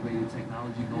heat activated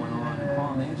technology going on. And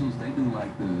Palm Angels, they do like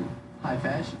the High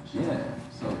fashion. yeah.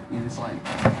 So and it's like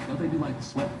don't they do like the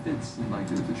sweat fits and like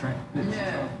the track fits? and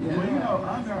Yeah. stuff? Well, you know,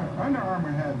 Under Armour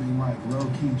had been like low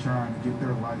key trying to get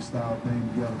their lifestyle thing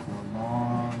together for a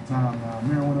long time now.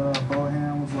 Remember when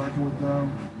Bohan was working with them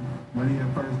when he had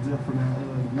first did for that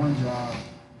one job?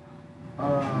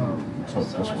 So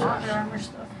this Under works. Armour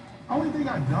stuff Only thing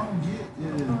I don't get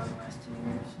over is the last 2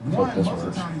 years. Hope one, this most of the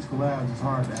works. time these collabs is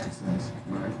hard to access.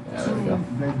 Right. Yeah, there we go. Two,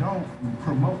 they don't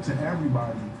promote to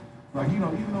everybody. Like, you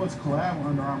know, even though it's collab with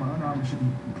Under Armour should be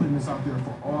putting this out there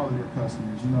for all of their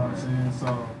customers, you know what I'm saying?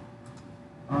 So,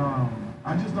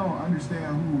 I just don't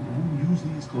understand who use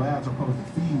these collabs are supposed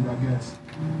to feed, I guess.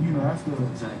 You know,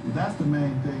 that's the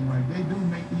main thing. Like, they do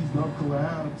make these dope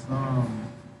collabs.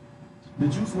 The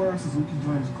Juice WRLD Suzuki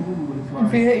joint is cool, but it's like...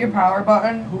 If you hit your power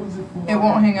button, who is it for? it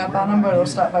won't hang up on them, but it'll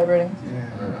stop vibrating.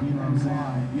 Yeah, you know what I'm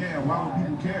saying? Yeah, why would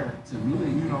people care? To me,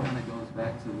 You it know, kind of goes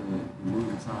back to the Louis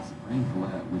Vuitton Supreme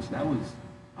collab, which that was.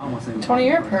 I don't want to say. it was Tony,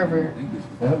 one you're of a the first pervert. I think this,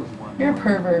 but that was one You're a where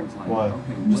pervert. it was like, Why?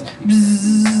 Okay, what people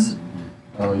Bzzz.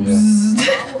 Oh yeah.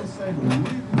 I would say the Louis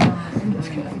Vuitton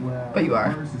Supreme collab But you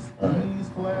are. versus Alright. these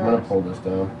I'm gonna collabs. pull this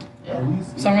down. At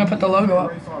least So I'm gonna put the logo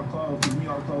up. Erase all clothes, 'cause me,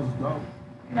 all clothes is dope.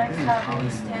 Next It is up out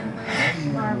is there. Stanley That was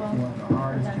Marble. one of the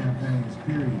hardest campaigns,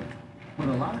 period. But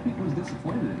a lot of people was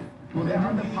disappointed in it. Well, they Yeah,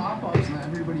 had I the mean- pop-ups and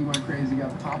everybody went crazy, got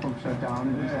the pop-up shut down,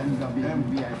 and it just ended up being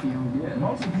VIP only. Yeah.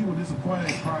 Most of the people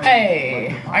disappointed. Probably, Hey,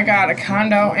 like, the I got a pop-ups.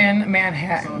 condo in So, you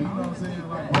Manhattan. know what I'm saying?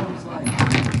 Like, It was like,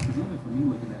 because even for me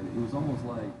looking at it, it was almost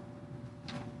like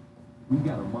we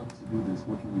got a month to do this.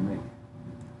 What can we make?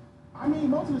 I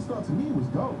mean, most of the stuff to me was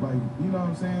dope. Like, you know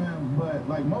what I'm saying? But,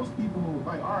 like, most people,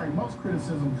 like, all right, most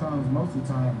criticism comes most of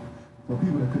the time for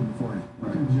people that couldn't afford it.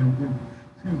 Right.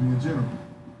 Excuse me, in general.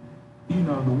 You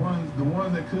know, the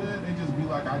ones that could, they just be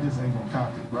like, I just ain't gonna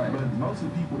copy. Right. But most of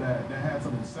the people that had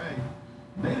something to say,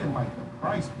 they didn't like the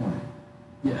price point.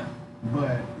 Yeah.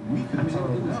 But we could I mean, have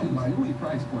told it was them, like, Louis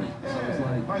price point. So it's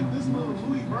yeah, like this little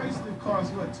Louis bracelet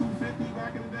cost, what, $250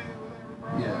 back in the day or whatever,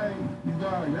 bro? Yeah. Like, you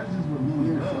got, that's just what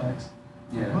Louis does.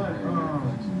 Yeah. But,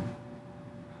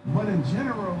 but in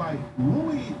general, like,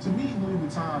 Louis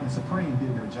Vuitton and Supreme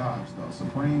did their jobs, though.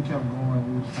 Supreme kept going,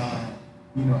 Louis Vuitton,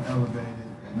 you know, elevated,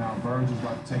 and now Virgil's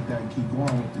about to take that and keep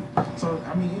going with it. So,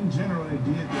 I mean, in general, they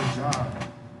did their job.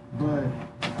 But,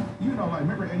 you know, like,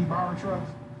 remember Eddie Bauer trucks?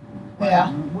 Like,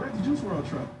 Yeah. where's the Juice WRLD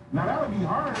truck? Now, that would be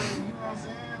harder, you know what I'm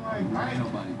saying? Like, ain't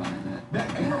nobody buying that.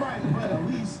 that ain't nobody, but at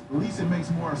least it makes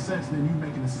more sense than you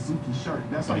making a Suzuki shirt.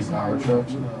 That's like Like somebody Power with,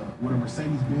 trucks? with a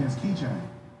Mercedes-Benz keychain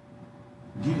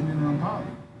getting in an Impala.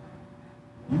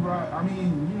 You right? I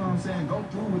mean, you know what I'm saying? Go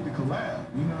through with the collab.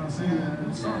 You know what I'm saying?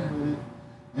 Do something with it.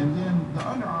 And then the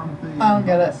Under Armour thing. I don't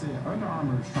get like it. I said, Under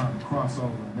Armour is trying to cross over,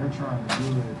 and they're trying to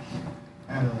do it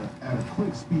at a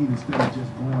quick speed instead of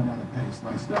just going at a pace.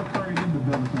 Like Steph Curry didn't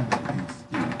develop at a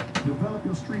pace. Develop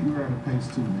your streetwear at a pace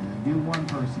too, man. Get one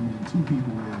person in, two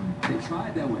people in. They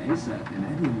tried that with ASAP and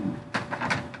that didn't.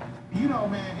 You know,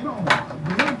 man, you know,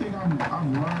 the one thing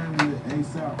I'm learning with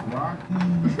ASAP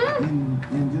Rocky,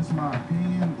 in just my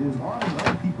opinion, is all the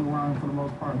other people around for the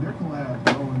most part, their collabs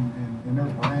grow and their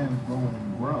brands grow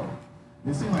and grow.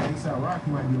 It seems like ASAP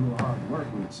Rocky might be a little hard to work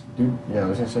with. Dude, yeah, I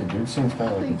was gonna say, dude seems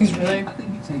kind of like. He's really I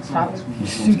think he takes hot. on He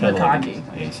seems Super kinda like cocky.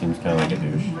 yeah, he seems kind of like a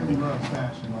douche. He really loves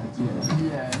fashion, like, too.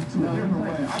 Yeah, To no, a different he way.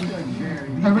 likes I to feel like very.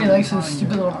 Everybody likes those Kanye,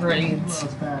 stupid little I think he braids.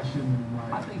 loves fashion and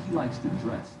I like. think he likes to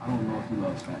dress. I don't know if he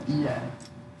loves fashion. Yeah.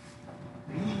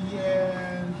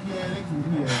 Yeah,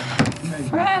 maybe.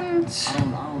 Friends. I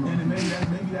don't know. And then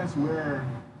maybe that's where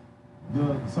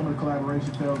some of the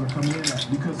collaboration fails are coming in at,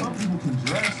 because some people can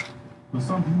dress, but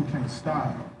some people can't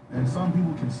style, and some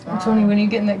people can style. Tony, when are you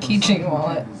getting that but some keychain people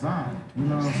wallet? can't design. You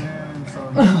know what I'm saying? So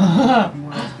it's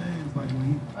one of those things like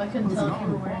when I couldn't he tell puts if it you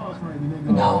on were the wearing pause, one. right, and they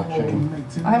go, No. oh, you make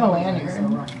 $10, I have a so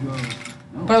lanyard. Rocky goes,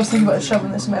 But I was thinking about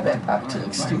shoving this in my backpack to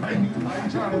look stupid.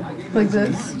 Like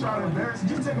this. try to embarrass,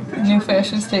 just take a picture. New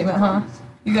fashion statement, huh?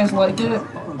 You guys like it?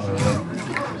 But,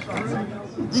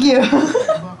 Yeah.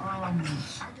 I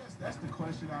guess that's the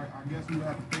question I guess we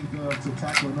have to think of to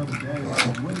tackle another day.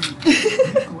 Like, what is these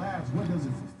collabs, what does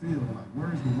it fulfill? Like,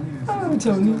 where's the win? Oh, It's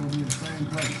Tony. still gonna be in the same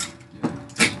place.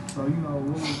 So, you know,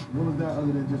 what was that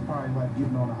other than just probably like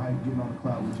getting on the hype, getting on the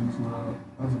cloud with Juice WRLD?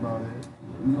 That's about it.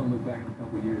 We gonna look back in a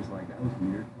couple of years like that was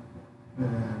weird. Yeah,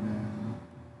 man.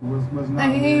 Was not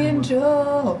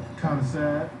Angel. kind of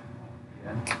sad.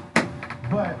 Yeah.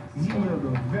 But he lived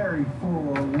a very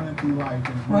full, lengthy life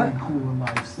and a very cool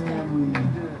life. Stanley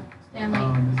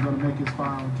is going to make his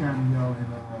final cameo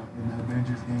in the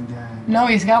Avengers Endgame. No,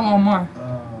 he's got one more.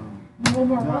 One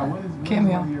more Nah, what? what is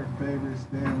Cameo. one of your favorite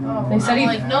Stanley? Oh, They said he-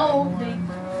 like, no, they,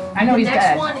 I know the he's next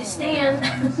dead. one is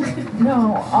Stan.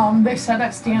 No, they said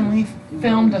that Stan Lee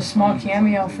filmed a small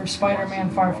cameo for Spider-Man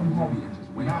Far From Home.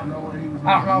 Not know where he was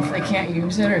I don't know gonna if be they at. can't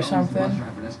use it or something.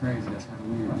 That's crazy. That's kind of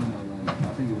weird. You know, like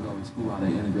I think it was always cool how they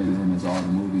integrated him into all the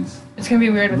movies. It's gonna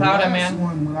be weird The without him, last man.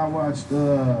 one, when I watched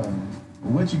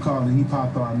what you call it, he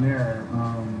popped on there.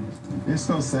 It's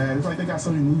so sad. It's like they got so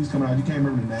many movies coming out, you can't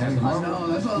remember the names. I know,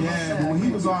 that's what I was Yeah, saying. but when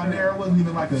he was on there, it wasn't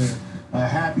even like a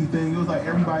happy thing. It was like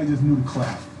everybody just knew to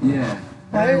clap. Yeah.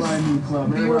 Why is Everybody knew to clap.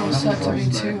 B-roll Everybody was set to like,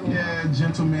 be too? yeah,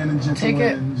 gentlemen and Take it.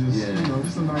 gentlewomen, just Yeah. you know,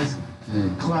 just a nice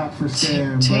clap for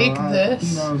Stan. bro. Take You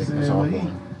this. know what I'm Take saying? this But off, he,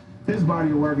 boy. his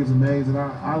body of work is amazing.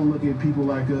 I look at people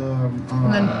like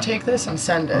And then take this and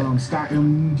send it. Scott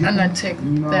And then take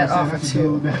that off That's too. the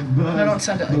dude that does No, don't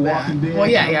send it The like that. Walking Dead Well,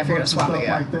 yeah, comic if you're gonna books swap and it, stuff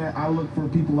yeah. like that. I look for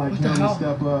people like What the him to hell?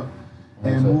 step up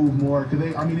That's and it. move more. Cause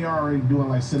they're already doing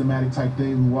like cinematic type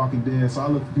things with Walking Dead. So I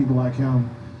look for people like him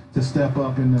to step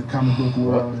up in the comic book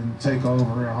world and take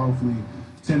over. And hopefully,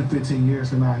 10 to 15 years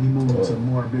from now, he moves into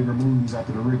more bigger movies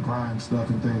after the Rick Grimes stuff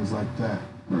and things like that.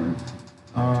 Right.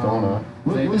 What's going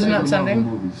on? Isn't that sending?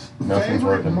 Nothing's Favorite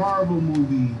working. Marvel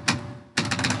movie.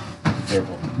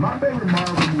 Careful. My favorite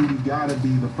Marvel movie gotta be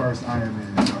the first Iron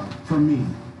Man. For me.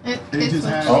 It It's just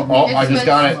what- has. Oh, I just it's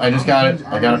got what- it. I just got it.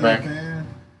 I got it back.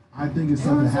 I think it's No,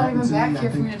 something it's not happened even to back me. here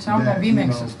I for me think to tell me that that,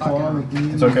 V-Mix you know, is fucking Paul up.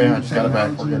 McGee It's okay, I and just got it back.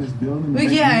 technology We're in good. this building Well,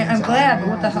 makes yeah, me I'm into glad, Iron but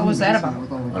what the Man. hell was that about? I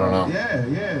don't know. Yeah,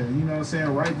 you know what I'm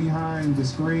saying? Right behind the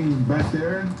screen back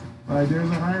there, like there's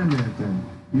an Iron Man thing.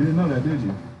 You didn't know that, did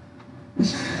you?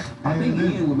 I think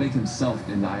did. Ian would make himself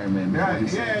in the Iron Man Yeah,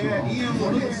 movie. yeah. Ian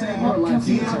would look More like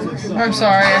Ian Ian would look- I'm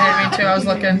sorry, I didn't mean to. I was He'd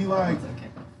looking. be like,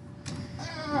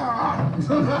 "Ah."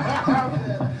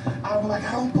 I'm like,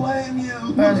 I don't blame you.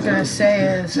 What I was gonna say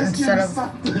is, Just instead give of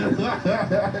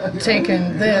something.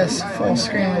 taking this full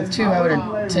screen with two, I would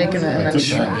have taken it and then Took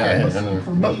shrunk that, yeah, it. and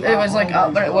then- But it was like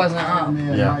up, but it wasn't up. Iron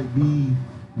Man Yeah. might be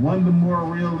one of the more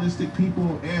realistic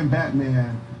people, and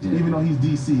Batman, Yeah. even though he's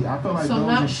DC. I feel like So I'm those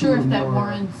are not two sure of if the that more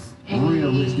warrants a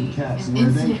realistic cats an where they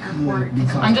incident could report.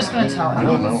 become. I'm just gonna tell I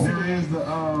don't know. There is the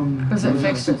Because it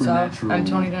fixed itself, and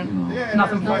Tony didn't. Yeah,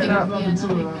 Nothing there's fucked nothing, up. nothing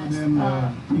to it other than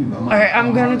you know. Alright,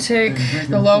 I'm gonna take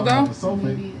the logo.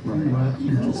 Maybe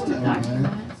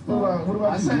What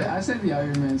about I you? said the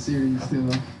Iron Man series too.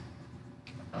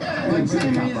 Like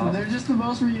same reason, they're just the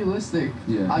most realistic.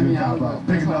 Yeah. I mean, I Cop don't know. out. Pick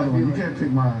That's how I another one. feel You like. can't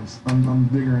pick mine. I'm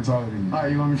bigger and taller than you.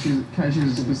 Alright, you want me to choose? Can I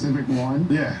choose a specific one?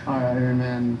 Yeah. Alright, Iron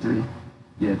Man 3.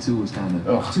 Yeah, 2 was kind of.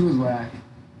 Ugh. 2 is whack.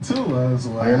 Two was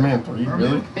what? Iron Man 3,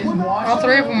 really? It's washed All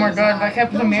three of up. them were good. The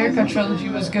Captain America trilogy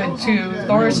was good too.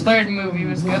 Thor's third movie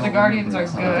was good. The Guardians are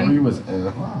 3 good. was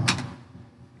Wow.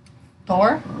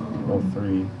 Thor? well,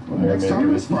 3. Iron Next time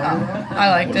Man it's 3 was. fire. I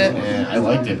liked it. Yeah, I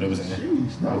liked it, but it was. It Sheesh,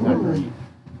 was not great.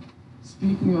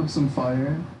 Speaking of some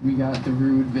fire, we got the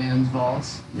Rude Vans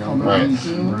Vaults. coming Right. out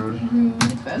soon. Rude.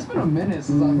 That's been a minute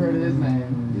since I've heard of his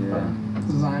name. Yeah.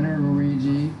 Designer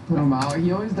Luigi put him out.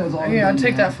 He always does all. Yeah, I'll the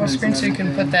take that full enhancements screen so you and can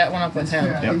everything. put that one up with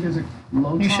him. I think there's a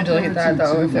low You top should delete there that too,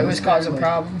 though if but it was it's kinda causing like-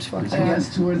 problems. Fuck I that.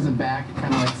 guess towards the back it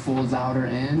kind of like folds out or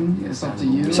in. It's up to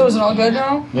you. So is it all good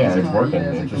now? Yeah, it's working. Yeah,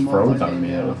 it's It like just the froze on me.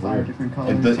 multimedia It was with five weird. different colors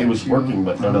It was type working, shoe.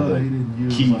 but none of the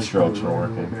keystrokes were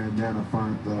working. Bandana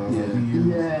font, Yeah. he used.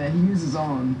 Yeah, he uses his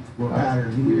own. What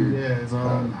pattern? He used, yeah, his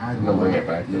own. I'm gonna bring it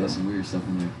back to Yeah, this. some weird stuff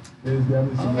in there. There's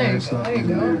definitely some Oh, there you weird go, stuff there you in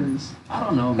go. there. I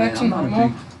don't know, Back man. to I'm not a normal.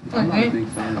 big. I'm not a Okay. big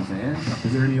fan of Vans.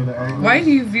 Is there any other angles? Why have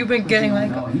you been getting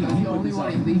like No, The only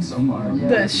one he leaked so far. Yeah.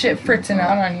 the shit fritzing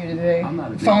out on you today? I'm not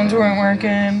a big Phones fan weren't of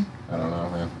working. I don't know,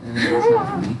 man. And it's not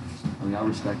for me. I mean, I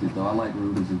respect it though. I like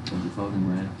Rude as a clothing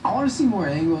brand. I want to see more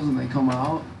angles when they come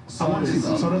out. So, I wanna see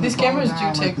so does These it fold cameras do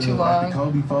down take like too the, long Like the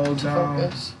Kobe folds to down.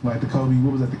 focus. Like the Kobe,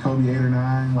 what was that? The Kobe 8 or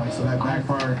 9. Like so that back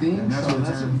part. I think and that's so.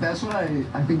 what That's what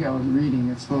I think I was reading.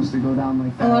 It's supposed to go down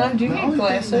like that. Well, do you The need only thing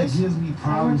that glasses? gives me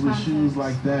problems with shoes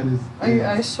like that is Are you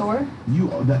eyes sore?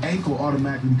 the ankle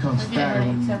automatically becomes Yeah, fatter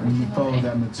when except you for fold the-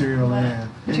 that material in.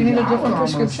 Do you need a I would different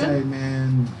almost prescription? Say,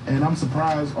 man, and I'm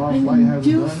surprised Off-White hasn't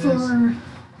done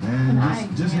this. Man, I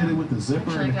just hit it with the zipper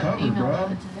actually and the got an cover, email bro.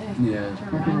 about it today. Yeah.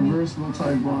 Like a reversible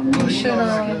type one. Well, You should, like,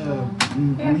 yeah,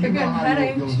 when if you're you know getting how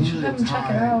headaches, your you should have them hood check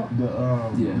it tie out.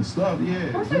 the stuff, yeah.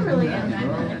 What if just I really do am that, that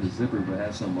bro. Had a zipper, but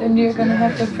had some. Then you're gonna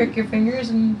have to Yeah. prick your fingers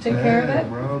and take care of Yeah, it.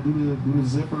 bro. Do the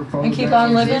zipper, fold And it keep back,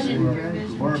 on living?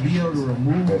 or be able to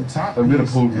remove the top I'm gonna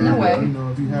piece, pull and, Bruce No way. You know,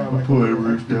 if you have like Pull a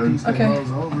Bruce extra down. piece that Okay.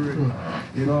 goes over it,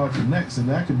 it all connects, and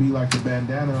that could be like the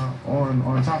bandana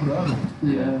on top of the other one.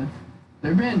 Yeah.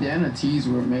 Their bandana tees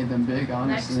were what made them big,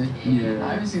 honestly. Next Yeah. I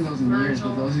haven't seen those in years,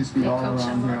 but those used to be all around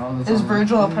here all the time. Is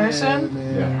Virgil a Yeah, person?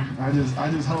 man. I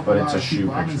just hope But a it's lot a of shoe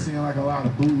people. I've been picture. seeing like a lot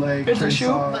of bootleg It's a shoe?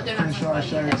 But they're not Crenshaw funny.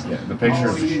 shirts. Yeah, the picture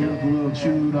All is a shoe. ears a little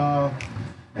chewed off,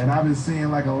 and I've been seeing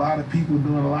like a lot of people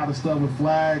doing a lot of stuff with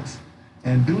flags.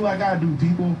 And do like I do,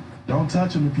 people. Don't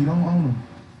touch them if you don't own them.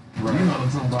 Right. You know what I'm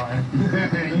talking about.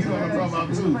 You know what I'm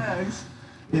talking about too.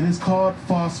 It is called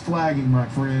false flagging, my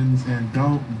friends, and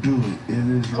don't do it. It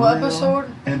is What real, episode?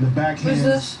 and the backhands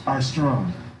this? are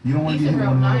strong. You don't want to Ethan get hit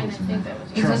wrote one 9, of I those. think that was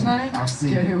Is this Trust me, 9? I've seen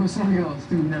Yeah, it. it was something else,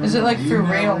 dude. Never Is it like You through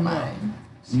never Rail know. 9?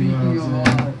 Speaking You know what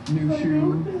I'm of new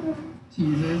shoe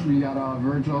teasers, we got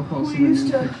Virgil posted a new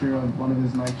picture of one of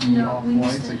his Nike No, we used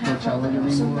off-whites to at have all Coachella the that he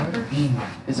episode wore. numbers.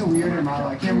 It's a weirder model.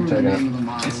 I can't remember the name of the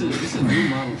model. It's a new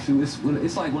model shoe.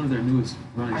 It's like one of their newest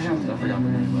running I shoes. got I the forgot the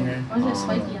name name right of here. it. Why is it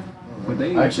spiky on the bottom? But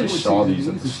they I actually they were saw teasing these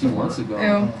at the a few months store. ago.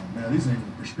 Ew. Man, these ain't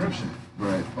even prescription.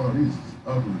 Right. Oh, these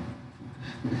ugly.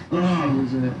 What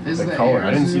was it? It's The color,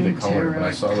 I didn't see the Air color, but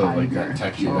I Zoom saw the like Tiger. that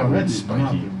texture Oh, that was that's spiky.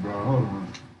 nothing, bro. Hold on.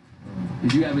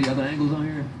 Did you have any other angles on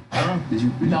here? Huh? Did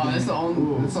you No, that's the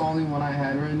only one I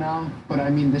had right now. But I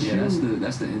mean, the Yeah, shoe.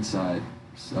 that's the inside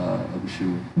of the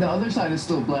shoe. The other side is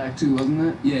still black too, wasn't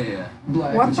it? Yeah.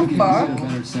 Black. What But the you can fuck? get a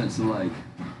better sense of like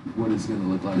what it's gonna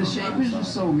look like. The on shape outside. is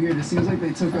just so weird. It seems like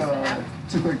they took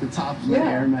like the top of the Yeah.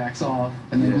 Air Max off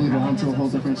and they Yeah. glued it onto a whole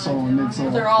different sole and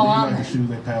midsole. They're all These on like the there. shoes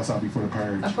they pass out before the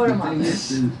purge. I put them The on thing there.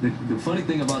 is, the funny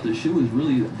thing about the shoe is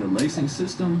really the lacing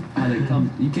system. How they come,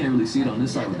 you can't really see it on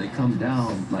this side, but they come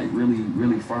down like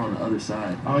really far on the other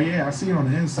side. Oh yeah, I see it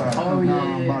on the inside. Oh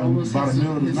yeah, By almost the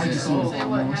middle of the hits Nike the sole. sole Say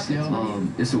what almost, happens yeah.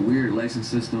 when It's a weird lacing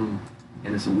system,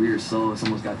 and it's a weird sole. It's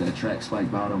almost got that track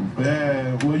spike bottom.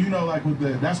 Yeah, well, you know, like with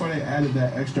that's why they added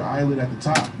that extra eyelet at the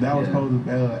top. That was Yeah. supposed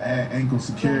to add ankle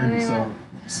security. So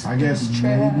I guess It's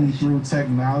maybe trash. through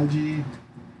technology,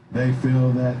 they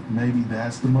feel that maybe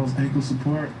that's the most ankle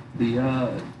support.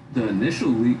 The initial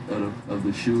leak of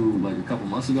the shoe, like a couple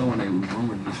months ago when they was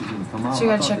rumored this was gonna come out, So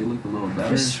you I gotta thought check they looked a little better.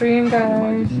 The stream It might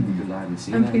guide. just be because I haven't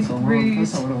seen that in so long. MP3s.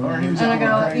 That's how it Or he was. was And I talking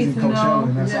gotta about let crazy Ethan Coachella, know.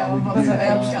 and that's all we That's could an get.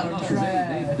 app No, gotta 'cause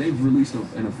try. they've released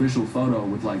an official photo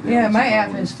with like the Yeah, my episode app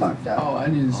photos, is too. fucked up. Oh, I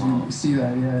didn't see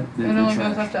that yet. They- It they only track.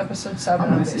 goes up to episode 7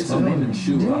 I'm on gonna- It's a Facebook. women's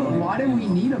shoe. Dude, I don't why even do we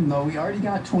know. need them though? We already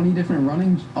got 20 different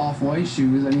running off-white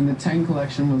shoes. I mean, the 10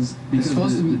 collection was Because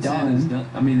supposed to be the 10 is done.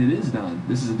 I mean, it is done.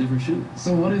 This is a different shoe.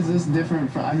 So what is this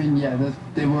different from? I mean, yeah,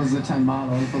 it was the 10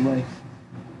 models, but like,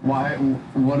 why?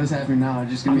 What is happening now?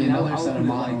 Just gonna be I another would set put of it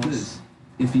models. like this.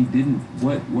 If he didn't,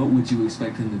 what would you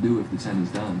expect him to do if the 10 is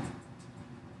done?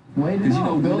 Wait it Because you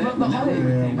know, out. Build when up the that hype.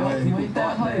 rumor came out, Yeah, people Wait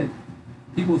that thought hype.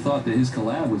 people thought that his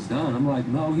collab was done. I'm like,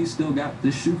 no, he's still got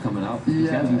this shoe coming out. He's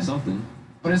got to Yeah. do something.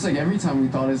 But it's like every time we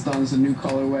thought it's done, it's a new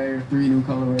colorway or 3 new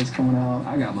colorways coming out.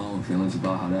 I got my own feelings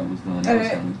about how that was done. That And was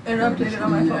it- kinda it garbage. updated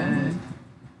on my Yeah. phone.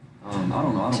 I don't know. I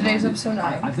don't Today's mind it. episode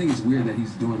 9. I think it's weird that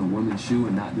he's doing a women's shoe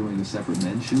and not doing a separate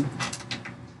men's shoe.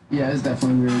 Yeah, it's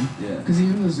definitely weird. Yeah. Because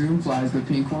even the Zoom flies, the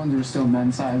pink ones, were still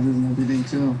men's sizes and everything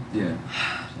too. Yeah.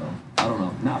 So I don't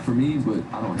know. Not for me, but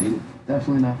I don't hate it.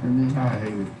 Definitely not for me. I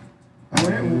hate it. I hate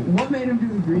it. What made him do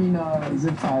the green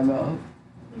zip tie though?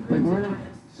 Like where?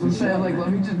 Was saying like,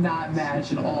 let me just not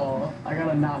match at all. I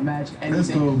gotta not match anything. That's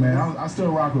cool, man. I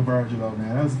still rock with Virgil though,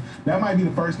 man. That might be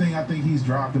the first thing I think he's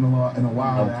dropped in a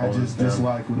while that I just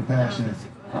dislike with a passion.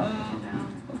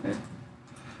 Okay.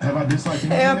 Have I disliked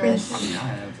anything Happens. else? I mean, I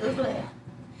have.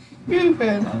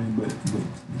 Stupid. I mean,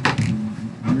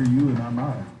 but you're you and I'm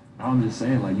I. I'm just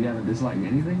saying, like, you haven't disliked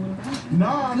anything with it?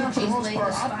 No, not for the most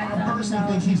part. I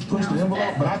personally think he's pushed the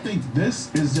envelope, but I think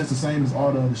this is just the same as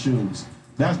all the other shoes.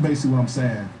 That's basically what I'm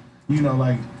saying. You know,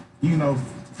 like,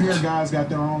 Fear guys got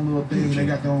their own little thing. They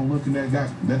got their own look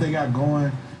that they got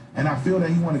going. And I feel that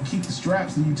he want to keep the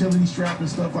straps, the utility strap and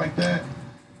stuff like that.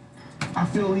 I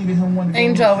feel even him wanting to go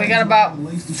Angel, we got about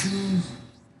lace the shoes.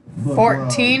 But,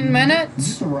 14 bro, minutes?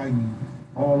 Just the writing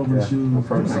all over the Yeah, shoes. we're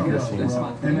probably Put something gonna up, get bro. That's my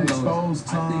And thing, though, exposed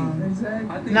I think- tongue. Exactly.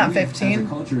 I think Not we, 15. As a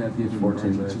culture, have given 14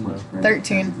 Virgil minutes too much now. credit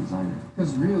 13. as a designer.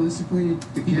 Because realistically,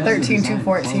 the He doesn't 13 to design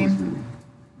 14. clothes,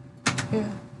 really. Yeah.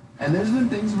 And there's been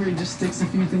things where he just sticks a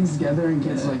few things together and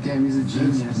gets like, damn, he's a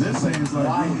genius. This Like, seems like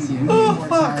why we is need he? more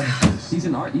time for this. He's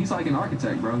like an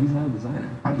architect, bro. He's not a designer.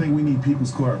 I think we need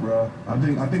people's court, bro. I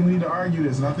think we need to argue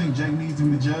this, and I think Jake needs to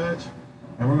be the judge,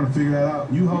 and we're gonna figure that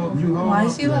out. You hold. Why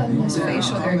is he letting his Yeah,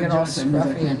 facial I'm hair the get all judge, that means I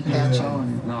scruffy can and keep patchy?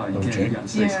 going. No, you Oh, can't. Jake? You gotta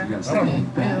say, Yeah. you gotta say. Okay.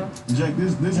 Yeah. Jake,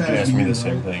 this You has can to ask be me you, the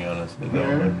same right? thing, honestly. Yeah.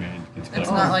 Though. Maybe it's It's kind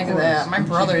not of. like that. My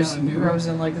brother's grows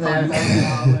in like that.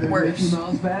 Worse. Mickey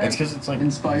Mouse bag. It's because it's like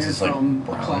Inspired it's just like from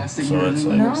brown, plastic so it's version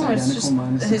like. No, looks it's identical just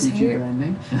minus the his Gucci hair.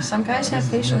 branding. Some guys have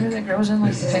facial hair that grows in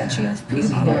like patchy ass pubic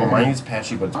Well, hair. mine is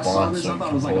patchy, but it's I saw blonde, this. so I you thought it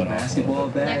can was like pull a it off a basketball little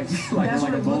bit. bag. That's like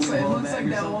what a it looks like. It bowling ball looks bag like or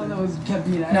that one something. that was kept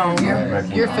being No, Mickey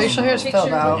your Mouse. facial hair's filled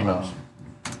Mickey out. Mouse.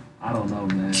 I don't know,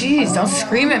 man. Jeez, don't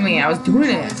scream at me. I was doing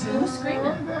it. Who's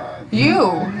screaming?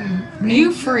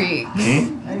 You freak. Me?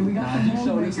 Hey, we got Nah, the if you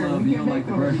show this homemaker. love, We you can don't like make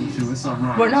the one. virgin shoe. It's something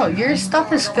wrong. But no, your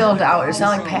stuff is filled out. It's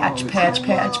not like patch. I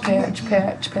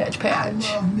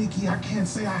love Mickey. I can't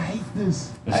say I hate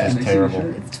this. This Can is they see terrible.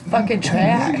 the shirt? It's fucking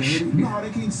trash. No, they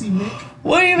can't see Mick.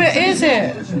 What even is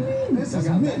it? This I is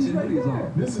got Mick. matching hoodies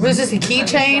on. This is Was this a Mick.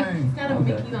 keychain? He's got a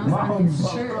Mickey Mouse My on his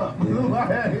home's shirt.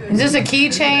 fucked up. Is this a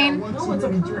keychain? No, it's a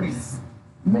purse.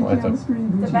 No, I thought.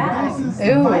 The bag.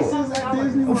 Ew. Vices at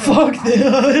Disney World. Fuck I give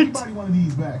that. everybody one of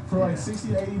these back for like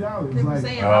 $60 to $80. They were Like,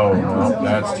 saying, Oh, I no, always tell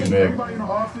that's everybody- too big. Everybody in the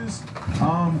office,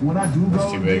 when I do go That's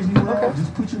to too big. Disney World, Okay.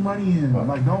 just put your money in.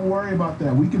 Like, don't worry about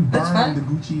that. We can That's burn fine. the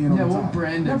Gucci in Yeah, on we'll top.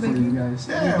 brand it for you guys.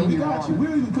 Yeah, Anything we you got want. you. We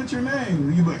don't even put your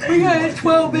name. You like, We got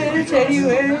 12 minutes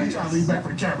anyway. You trying to leave back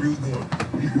for Chapter, you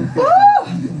good. Woo!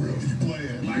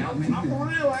 Playing. Like, I'm for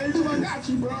real. I ain't just like, got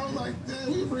you, bro. Like,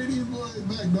 damn, we bring these boys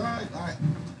back, dog. Like,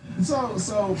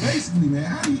 so basically, man,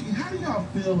 how do y'all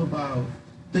feel about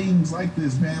things like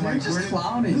this, man? They're Like, just where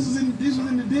clowning. this was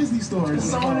in the Disney store.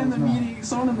 Someone in the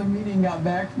meeting got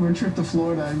back from a trip to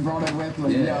Florida and brought it with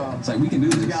like, Yeah, yo, it's like we can do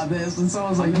we this. got this, and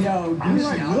someone's like, yo, I'm Gucci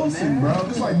like out Wilson, there. bro.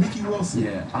 It's like Mickey Wilson.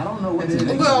 Yeah, I don't know what It to is.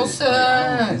 make Wilson.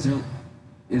 of it.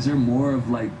 Is there more of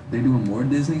like they doing more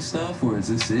Disney stuff, or is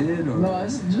this it? Or No,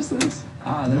 it's just this. then Just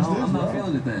I'm this, not bro.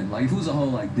 feeling it then. Like if it was a whole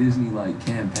like Disney like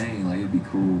campaign, like it'd be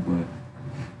cool, but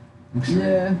I'm sure.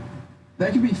 Yeah.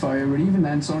 That could be fire, but even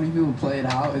then, so many people play it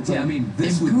out. It's Yeah, like, I mean,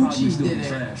 this if would Gucci probably still did be it,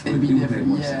 trash, but it'd be it would make different.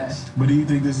 more Yeah. sense. But do you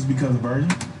think this is because of Virgin?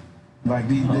 Like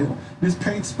No. this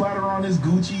paint splatter on this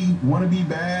Gucci wannabe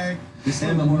bag This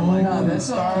and the look more moon like No, and the that's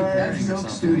stars. Milk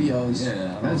Studios. Yeah, I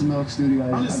don't That's know. Milk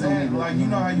Studios. I'm just I don't saying, think like, it's you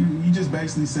know how you just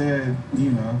basically said, you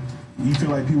know, you feel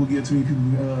like people give too many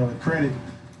people credit.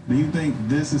 Do you think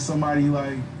this is somebody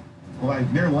like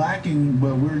they're lacking,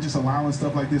 but we're just allowing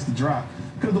stuff like this to drop?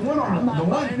 Because the one I'm on not the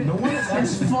one buying it. the one that's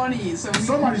It's actually funny. So we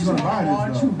Somebody's just gonna buy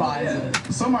wanna this, watch though. who buys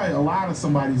it. somebody, a lot of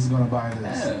somebody's gonna buy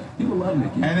this. Yeah, people love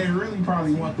Mickey. And they really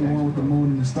probably want the one with the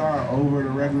moon and the star over the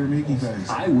regular Mickey face.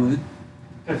 I would.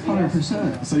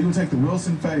 100%. So you would take the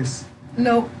Wilson face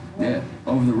Nope. Yeah,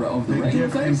 over the and regular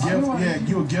face.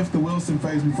 you would gift the Wilson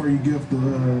face before you gift the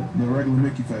regular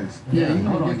Mickey face. Yeah, you Hold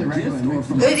can on, get the regular gift or Mickey.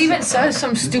 from It even says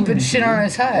some stupid shit on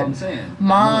his Well, I'm head. saying.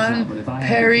 Mon, No, it's not, but if I had to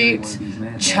Perry, carry one of these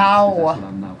man Chow. bags, that's what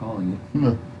I'm now calling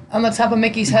it. On the top of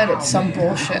Mickey's head, it's some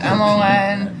bullshit.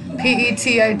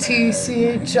 MONPETITCHOU. I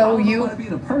don't want to be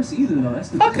in a purse either, though. That's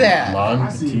the Fuck thing. that. Long, I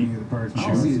see petite. you in person. I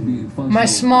don't see it being fun. My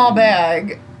small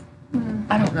bag.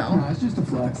 I don't No, know. it's just a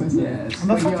flex. That's Yeah, it. it's,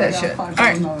 But Like, fuck yo, that I got shit.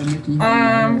 $5,000 Mickey.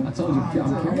 I told you, I'm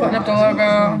Putting up the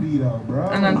logo.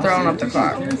 And then throwing up the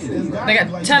clock. They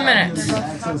got 10 minutes.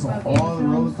 Access on all the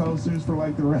roller coasters for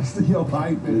like the rest of your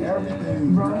life and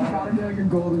everything. Bro, you gotta be like a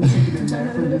golden ticket in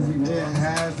there for Disney It World.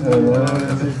 has to be a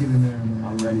golden ticket in there, man.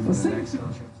 I'm ready for Let's the see. next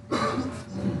one. So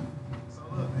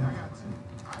look, man, I got two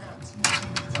topics,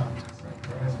 right?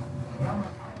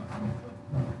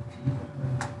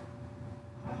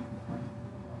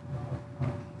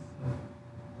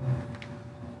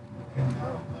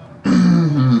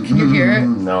 Can you hear it?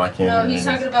 No, I can't. No, hear he's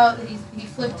anything. talking about he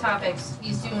flipped topics.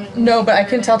 He's doing. No, but I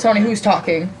can tell Tony who's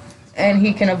talking. And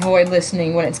he can avoid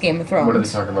listening when it's Game of What are they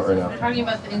Thrones. talking about right They're now? talking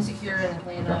about the Insecure in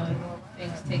Atlanta and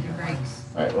things taking breaks.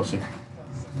 All right, we'll see.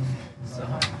 So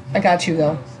I got you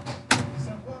though.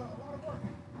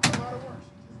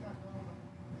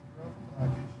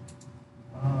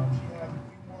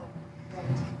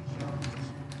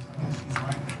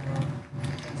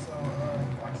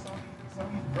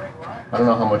 I don't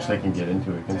know how much they can get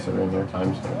into it considering their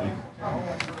time's gonna be.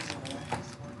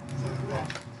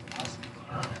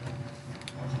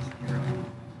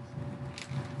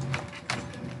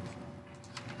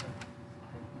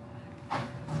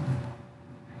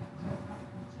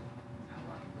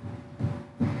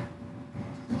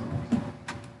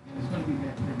 It's going to be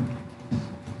good.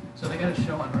 So they got a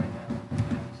show on right now.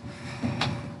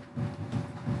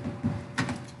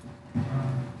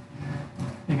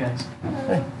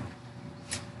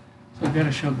 So we've got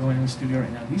a show going in the studio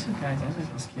right now. These are guys, I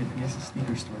met this kid, he has a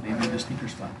sneaker store. They do the sneaker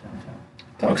spot downtown.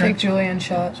 Don't take Julian's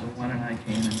shot. So Juan and I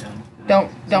came and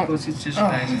Don't. It's just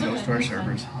guys that goes to our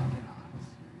servers.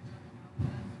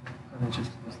 And it's just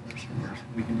goes to our servers.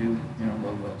 We can do,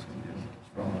 logos, we can do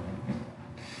scroll and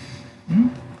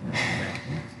everything.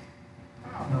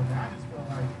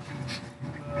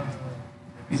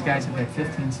 These guys have had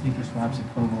 15 sneaker swaps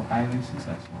at Kobo, highly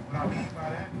successful.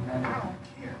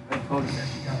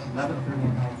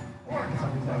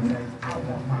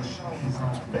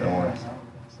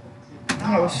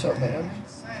 That was so bad.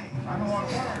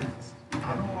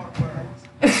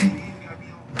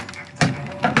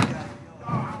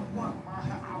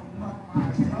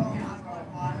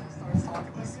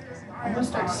 I'm gonna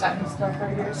start setting stuff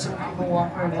right here so people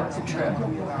walk around like the trip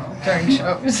during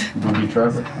shows. Booby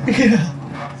traffic. Yeah.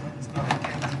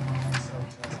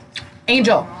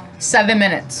 Angel, 7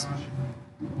 minutes.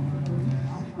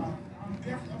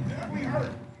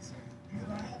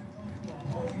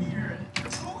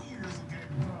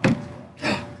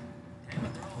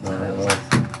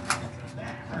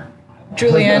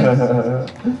 Julian.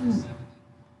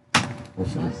 We'll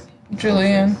see.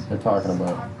 Julian. They're talking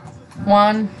about.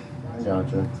 Juan. I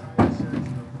gotcha.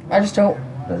 I just don't.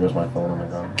 There goes my phone on the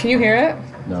ground. Can you hear it?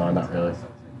 No, not really.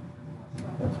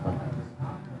 That's fine.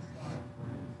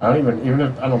 I don't even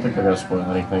if I don't think they're gonna spoil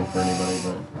anything for anybody,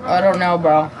 but I don't know,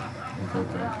 bro. it's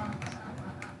okay.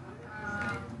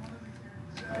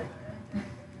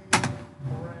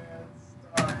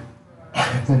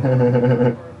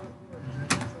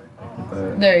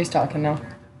 There, he's talking now.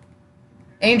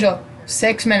 Angel,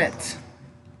 6 minutes.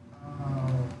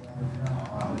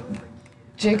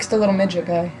 Jake's the little midget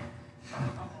guy.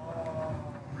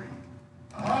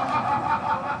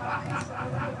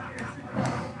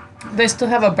 They still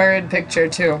have a bird picture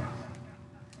too.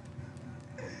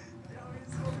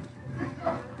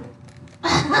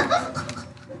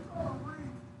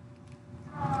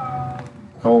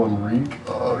 Colin Reed.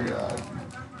 Oh god.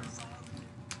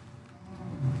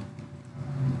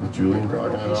 Is Julian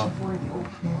talking at all?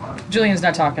 Julian's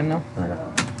not talking, no.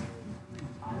 Okay.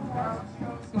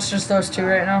 It's just those two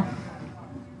right now.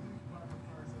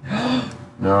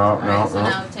 No, Alright, so no.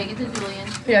 now take it to Julian.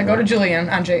 Yeah, go to Julian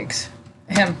on Jake's.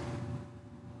 Him.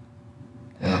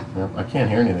 Yeah, I can't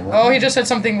hear anything. Oh, he just said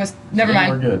something with. Never Yeah,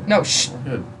 mind. we're good. No, shh. We're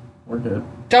good. We're good.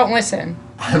 Don't listen.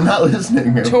 I'm not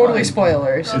listening. You're Totally fine.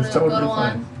 spoilers. Go It's to, totally go to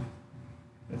fine. one.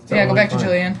 It's Yeah, go totally back to fine.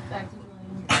 Julian. Back to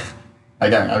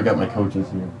Julian. I got my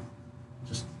coaches here.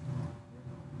 Just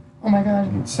Oh my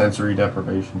god. sensory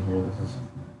deprivation here. This is.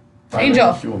 Angel.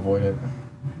 I to avoid it.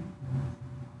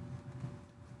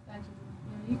 Back to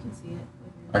Julian. Yeah, you can see it.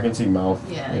 I can see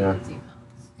mouth. Yeah, you can see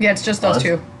mouths. Yeah, it's just those Us?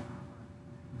 two.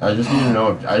 I just need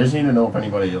to know if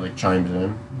anybody like chimes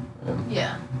in. And,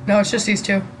 Yeah. No, it's just these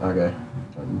two. okay.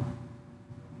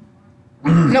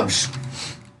 No, shh.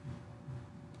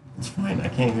 It's fine. I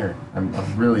can't hear. I'm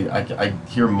really. I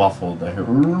hear muffled. I hear.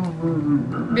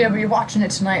 Yeah, but you're watching it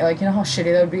tonight. Like, you know how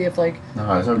shitty that would be if, like,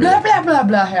 No, it's okay. blah, blah, blah,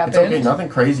 blah happened. It's okay. Nothing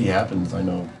crazy happens. I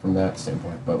know from that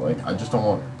standpoint. But like, I just don't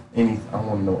want any. I don't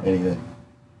want to know anything.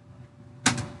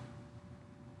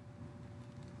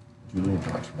 Julian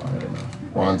talks about it enough.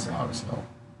 Juan's loud as hell.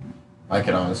 I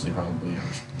could honestly probably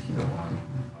just hear Juan.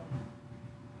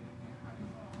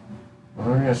 When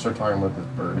are we gonna start talking about this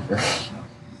bird here?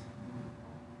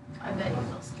 I bet you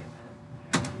will skip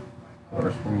it.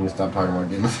 Or we need to stop talking about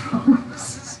Game of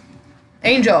Thrones.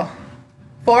 Angel,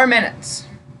 4 minutes.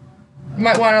 You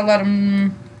might want to let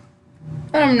them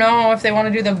know if they want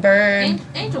to do the bird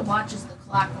Angel watches the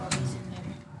clock while he's in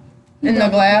there. in the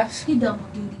glass. He double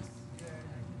duties.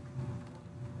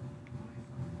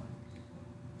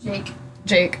 Jake.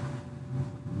 Jake.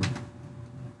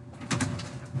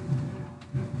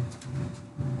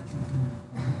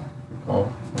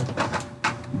 Oh.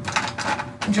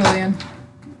 Julian.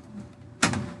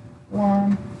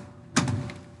 Juan.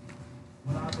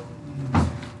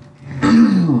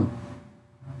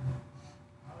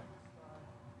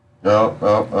 No.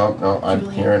 I'm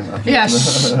Julian. hearing. Yeah,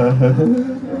 shh. La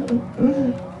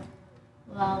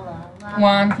la la.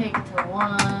 One. Take it to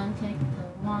one. Take it to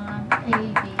one.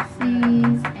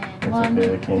 ABCs and It's one.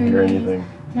 okay. I can't hear threes, anything.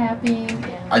 Tapping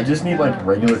and. I just need like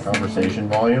regular conversation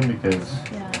volume because.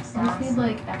 Yeah. I just need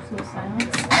like absolute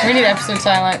silence. We need absolute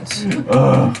silence.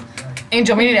 Ugh.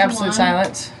 Angel, we need absolute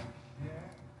silence.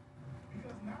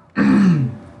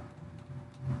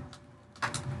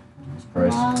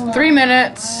 Christ. La, la, 3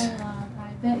 minutes. la, la.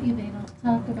 I bet you they don't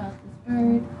talk about this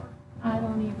bird. I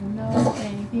don't even know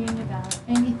anything about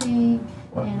anything.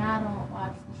 What? And I don't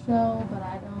watch the show, but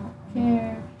I don't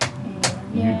care. And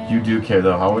Yeah. You do care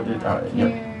though. How would it? Yeah,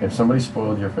 Care. if somebody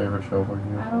spoiled your favorite show, what do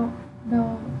you? I don't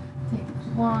know. Take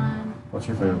one. What's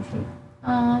your favorite show?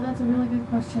 That's a really good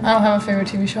question. I don't have a favorite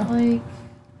TV show. Like,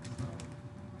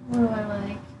 what do I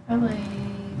like? I like.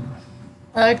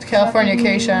 I liked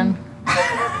Californication.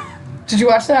 Did you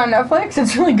watch that on Netflix?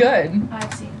 It's really good.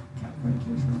 I've seen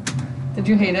Californication. Did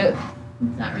you hate it?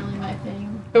 It's not really my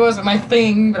thing. It wasn't my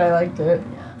thing, but I liked it.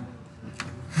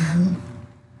 Yeah.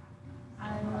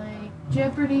 I like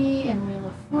Jeopardy and Wheel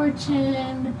of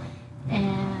Fortune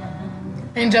and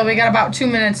Angel, we got about 2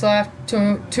 minutes left. Two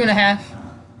and a half.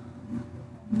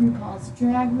 RuPaul's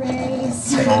Drag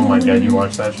Race. Oh my god, you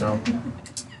watch that show?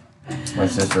 My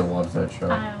sister loves that show.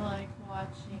 I like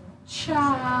watching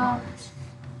Chopped.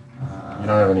 You don't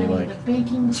have any of like the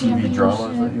baking TV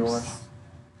dramas that you watch? championships.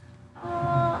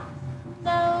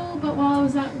 No, but while I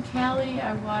was out in Cali,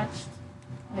 I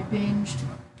binged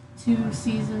 2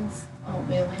 seasons. Oh,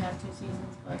 they only have 2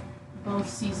 seasons, but both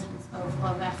seasons of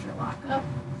Love After Lockup,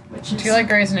 which is. Do you like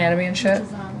Grey's Anatomy and Which shit?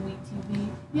 is on WeTV.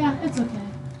 Yeah, it's okay.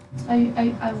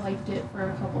 I liked it for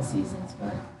a couple seasons,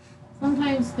 but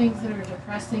sometimes things that are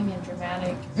depressing and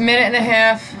dramatic, Minute and a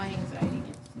half. my anxiety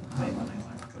gets too high when I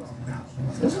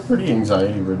watch those. It's a pretty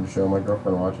anxiety-ridden show. My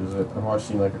girlfriend watches it. I've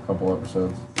watched like a couple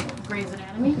episodes. Grey's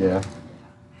Anatomy. Yeah.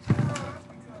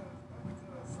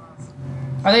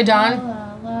 Are they done?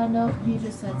 Nope, he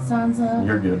just said Sansa.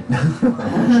 You're good.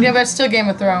 Yeah, but it's still Game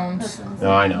of Thrones.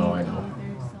 No, I know.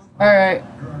 Alright.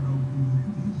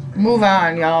 Move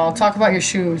on, y'all. Talk about your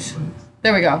shoes.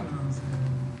 There we go.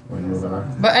 We're moving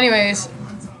on. But anyways,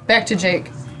 back to Jake.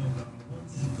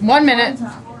 1 minute.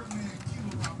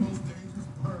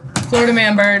 Florida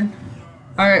Man Bird.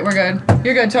 Alright, we're good.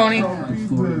 You're good, Tony.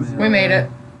 We made it.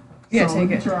 Yeah, so take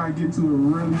let it. me try and get to it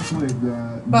really quick,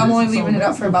 guys. But I'm only leaving it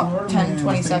up for about 10,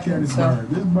 20 Take care of seconds, this so bird.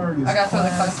 This bird is I gotta throw the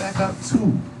class clock back up.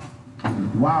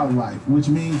 2 wildlife, which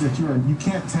means that you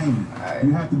can't tame it. Alright.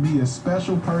 You have to be a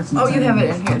special person. Oh, to you tame have it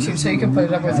this in here bird. too, This so you can put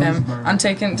it up with this him. bird I'm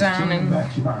taking it down in in the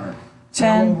backyard.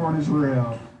 10. Fell over on his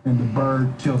rail, and the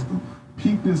bird killed him.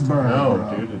 Peep this bird, No,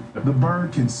 bro. dude. The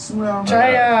bird can swim,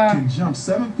 Try, can jump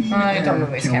 7 feet in the don't air, move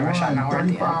his can camera shot run now, we're at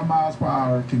the 35 end. miles per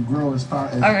hour, can grow as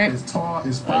Alright. tall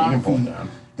as Yeah, you 5 can pull it feet, down.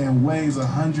 and weighs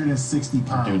 160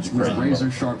 pounds. Dude's With crazy.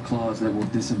 razor sharp claws that will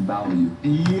disembowel you.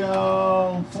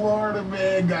 Yo, Florida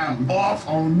man got off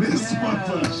on this one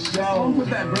for Someone put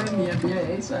sure. that bird in the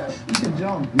NBA ASAP. He can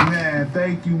jump. Man,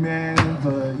 thank you, man, for,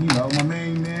 my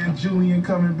main man, Julian,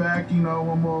 coming back,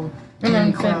 one more. And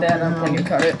then hand clean clap that to up when him. you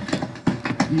cut it.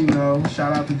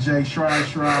 Shout out to Jay,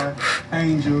 Shry,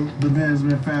 Angel, the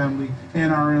Benjamin family,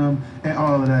 NRM, and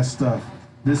all of that stuff.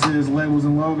 This is Labels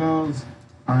and Logos.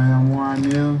 I am Warren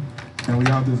Neal, and we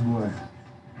out this boy.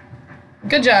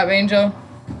 Good job, Angel.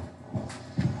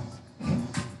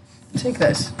 Take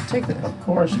this. Take this. Of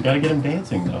course, you gotta get him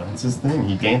dancing though. It's his thing.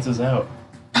 He dances out.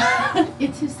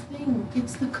 It's his thing.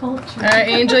 It's the culture. Alright,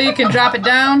 Angel, you can drop it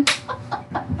down.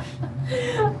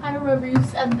 I remember you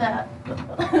said that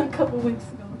a couple weeks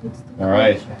ago. It's the All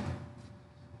right. culture.